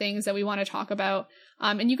many more things that we want to talk about.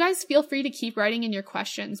 And you guys feel free to keep writing in your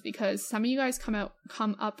questions, because some of you guys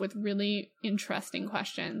come up with really interesting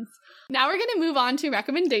questions. Now we're going to move on to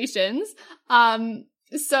recommendations.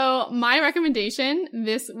 So my recommendation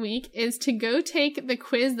this week is to go take the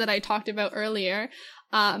quiz that I talked about earlier,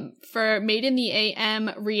 for Made in the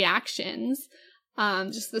AM reactions.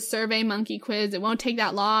 Just the Survey Monkey quiz. It won't take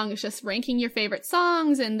that long. It's just ranking your favorite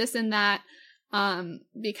songs and this and that.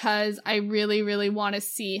 Because I really, really want to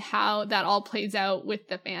see how that all plays out with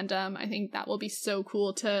the fandom. I think that will be so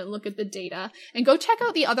cool to look at the data, and go check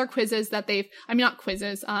out the other quizzes that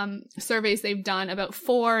surveys they've done about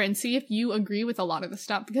 4, and see if you agree with a lot of the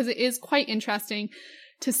stuff, because it is quite interesting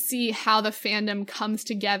to see how the fandom comes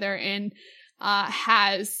together and,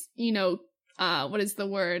 has, you know, what is the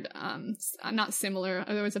word? Not similar.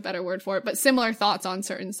 There was a better word for it, but similar thoughts on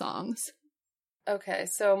certain songs. Okay,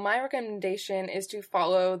 so my recommendation is to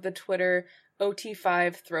follow the Twitter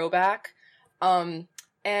OT5 Throwback. And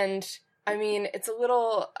I mean, it's a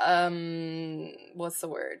little, what's the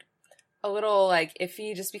word? A little like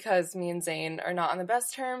iffy, just because me and Zane are not on the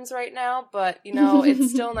best terms right now, but you know, it's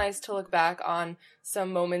still nice to look back on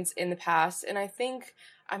some moments in the past. And I think,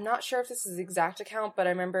 I'm not sure if this is the exact account, but I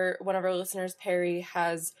remember one of our listeners, Perry,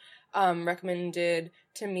 has recommended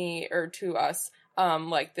to me or to us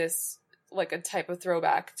like this, like a type of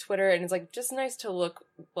throwback Twitter, and it's like just nice to look,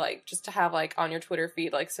 like just to have like on your Twitter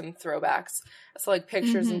feed like some throwbacks, so like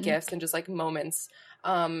pictures and gifs and just like moments,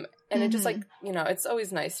 and it just like, you know, it's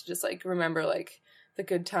always nice to just like remember like the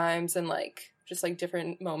good times and like just like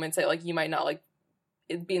different moments that like you might not like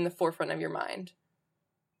it be in the forefront of your mind.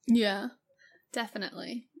 Yeah,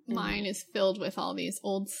 definitely. Mine is filled with all these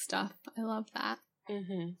old stuff. I love that.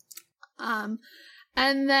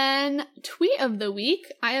 And then tweet of the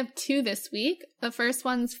week. I have 2 this week. The first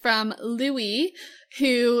one's from Louis,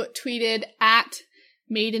 who tweeted at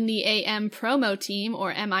Made in the AM promo team,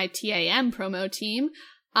 or MITAM promo team.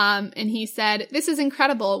 And he said, "This is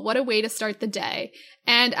incredible. What a way to start the day."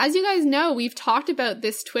 And as you guys know, we've talked about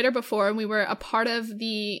this Twitter before, and we were a part of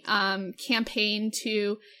the campaign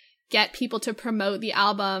to get people to promote the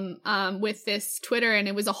album with this Twitter. And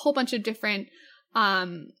it was a whole bunch of different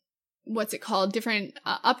different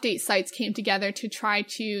update sites came together to try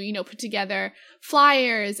to, you know, put together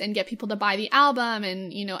flyers and get people to buy the album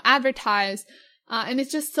and, you know, advertise. And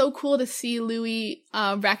it's just so cool to see Louis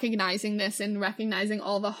recognizing this and recognizing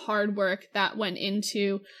all the hard work that went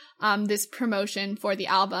into this promotion for the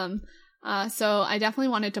album. So I definitely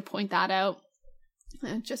wanted to point that out.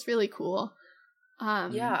 It's just really cool.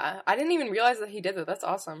 Yeah, I didn't even realize that he did that. That's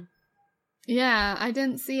awesome. Yeah, I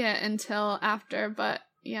didn't see it until after, but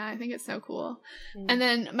yeah, I think it's so cool. And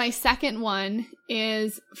then my second one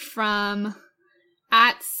is from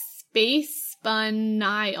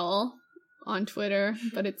 @SpaceBunNile on Twitter,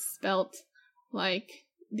 but it's spelt like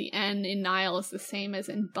the N in Nile is the same as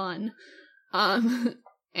in bun. And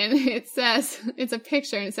it says, it's a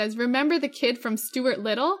picture, and it says, "Remember the kid from Stuart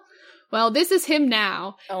Little? Well, this is him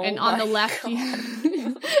now." And on the left,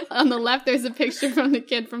 on the left, there's a picture from the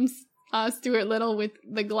kid from Stuart Little with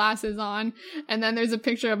the glasses on, and then there's a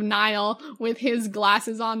picture of Niall with his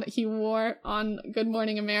glasses on that he wore on Good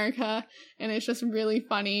Morning America, and it's just really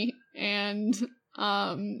funny. And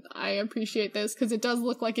I appreciate this because it does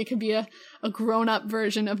look like it could be a grown-up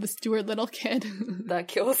version of the Stuart Little kid. That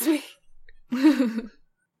kills me.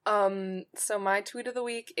 So my tweet of the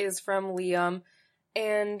week is from Liam,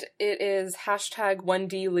 and it is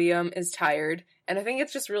 #1D Liam is tired. And I think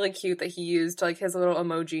it's just really cute that he used like his little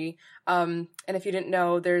emoji. And if you didn't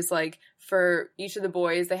know, there's like for each of the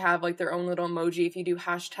boys, they have like their own little emoji. If you do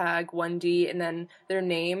 #1D and then their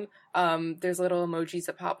name, there's little emojis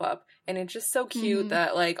that pop up. And it's just so cute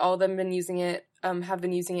that like all of them have been using it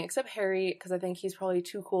except Harry, because I think he's probably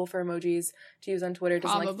too cool for emojis to use on Twitter. It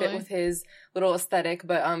doesn't like fit with his little aesthetic.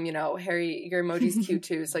 But you know, Harry, your emoji's cute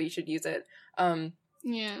too, so you should use it.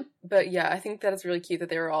 Yeah. But yeah, I think that it's really cute that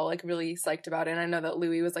they were all like really psyched about it. And I know that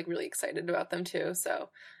Louis was like really excited about them too. So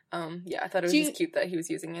yeah, I thought it was just cute that he was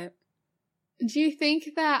using it. Do you think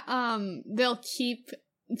that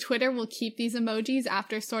Twitter will keep these emojis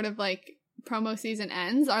after sort of like promo season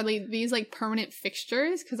ends? Are these like permanent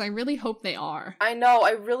fixtures? Because I really hope they are. I know.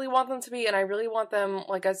 I really want them to be, and I really want them,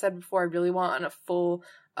 like I said before, I really want a full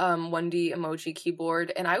 1D emoji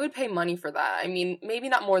keyboard, and I would pay money for that. I mean, maybe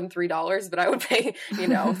not more than $3, but I would pay,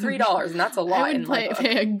 $3, and that's a lot. I would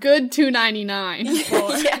pay a good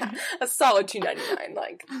 $2.99. Yeah, a solid $2.99,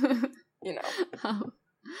 like,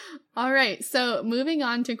 All right, so moving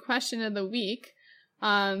on to question of the week.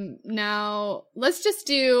 Now let's just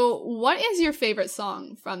do, what is your favorite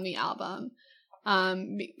song from the album?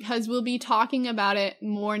 Because we'll be talking about it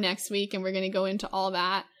more next week, and we're going to go into all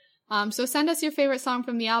that. So send us your favorite song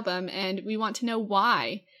from the album, and we want to know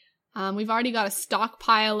why. We've already got a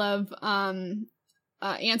stockpile of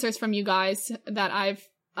answers from you guys that I've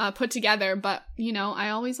put together, but, I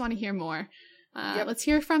always want to hear more. Yep. Let's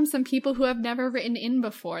hear from some people who have never written in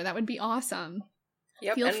before. That would be awesome.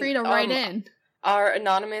 Yep. Feel free to write in. Our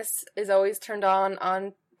anonymous is always turned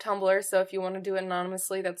on Tumblr, so if you want to do it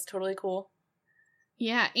anonymously, that's totally cool.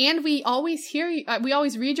 Yeah, and we always we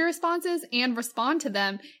always read your responses and respond to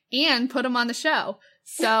them and put them on the show.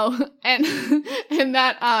 So, and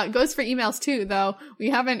that goes for emails too, though we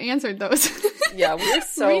haven't answered those. Yeah, we're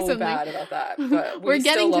so recently. Bad about that, but we're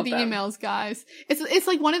getting to the emails, guys. It's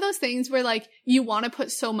like one of those things where like you want to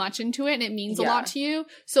put so much into it and it means a lot to you.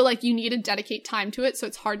 So like you need to dedicate time to it. So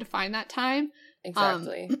it's hard to find that time.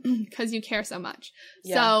 Exactly. Because you care so much.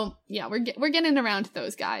 Yeah. So yeah, we're getting around to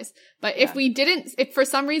those guys. But if for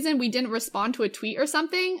some reason we didn't respond to a tweet or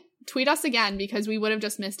something, tweet us again, because we would have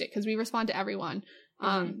just missed it, because we respond to everyone.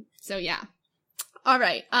 So yeah. All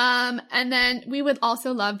right. And then we would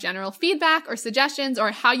also love general feedback or suggestions, or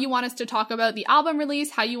how you want us to talk about the album release,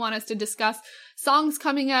 how you want us to discuss songs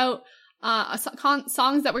coming out,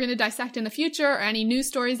 songs that we're going to dissect in the future, or any news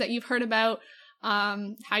stories that you've heard about.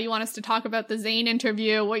 How you want us to talk about the Zayn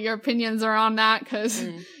interview, what your opinions are on that, because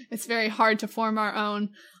it's very hard to form our own.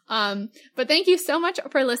 But thank you so much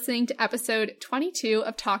for listening to episode 22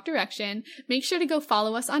 of Talk Direction. Make sure to go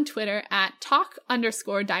follow us on Twitter at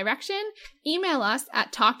talk_direction. Email us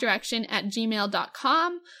at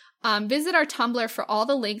talkdirection@gmail.com. Visit our Tumblr for all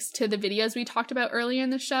the links to the videos we talked about earlier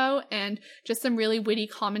in the show, and just some really witty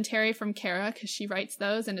commentary from Kara, because she writes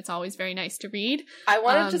those and it's always very nice to read. I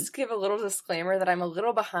want to just give a little disclaimer that I'm a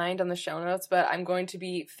little behind on the show notes, but I'm going to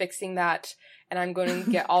be fixing that, and I'm going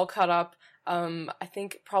to get all caught up. I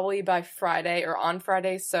think probably by Friday or on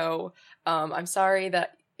Friday. So I'm sorry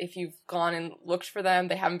that if you've gone and looked for them,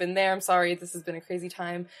 they haven't been there. I'm sorry. This has been a crazy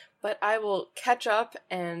time, but I will catch up,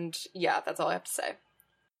 and yeah, that's all I have to say.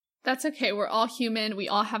 That's okay. We're all human. We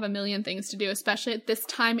all have a million things to do, especially at this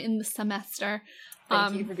time in the semester.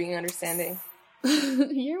 Thank you for being understanding.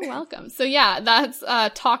 You're welcome. So yeah, that's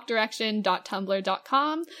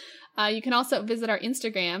talkdirection.tumblr.com. You can also visit our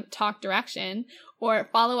Instagram, Talk Direction, or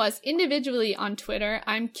follow us individually on Twitter.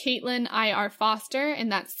 I'm Caitlin IR Foster,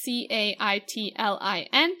 and that's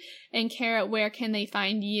CAITLIN. And Kara, where can they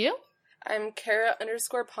find you? I'm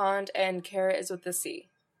Kara_Pond, and Kara is with the C.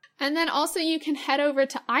 And then also you can head over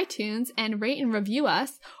to iTunes and rate and review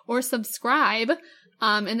us, or subscribe.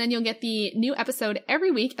 And then you'll get the new episode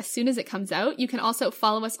every week as soon as it comes out. You can also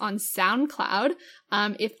follow us on SoundCloud,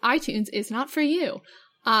 if iTunes is not for you.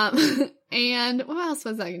 And what else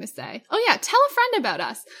was I going to say? Oh yeah, tell a friend about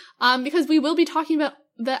us. Because we will be talking about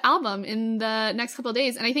the album in the next couple of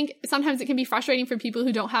days. And I think sometimes it can be frustrating for people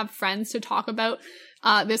who don't have friends to talk about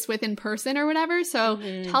this with in person or whatever. So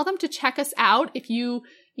tell them to check us out. If you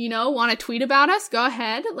want to tweet about us, go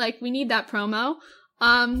ahead. Like, we need that promo.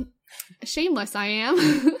 Shameless I am.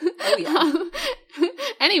 Oh yeah.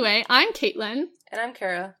 Anyway, I'm Caitlin. And I'm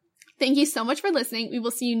Kara. Thank you so much for listening. We will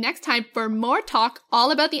see you next time for more talk all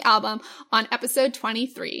about the album on episode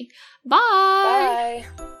 23. Bye!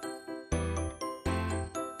 Bye!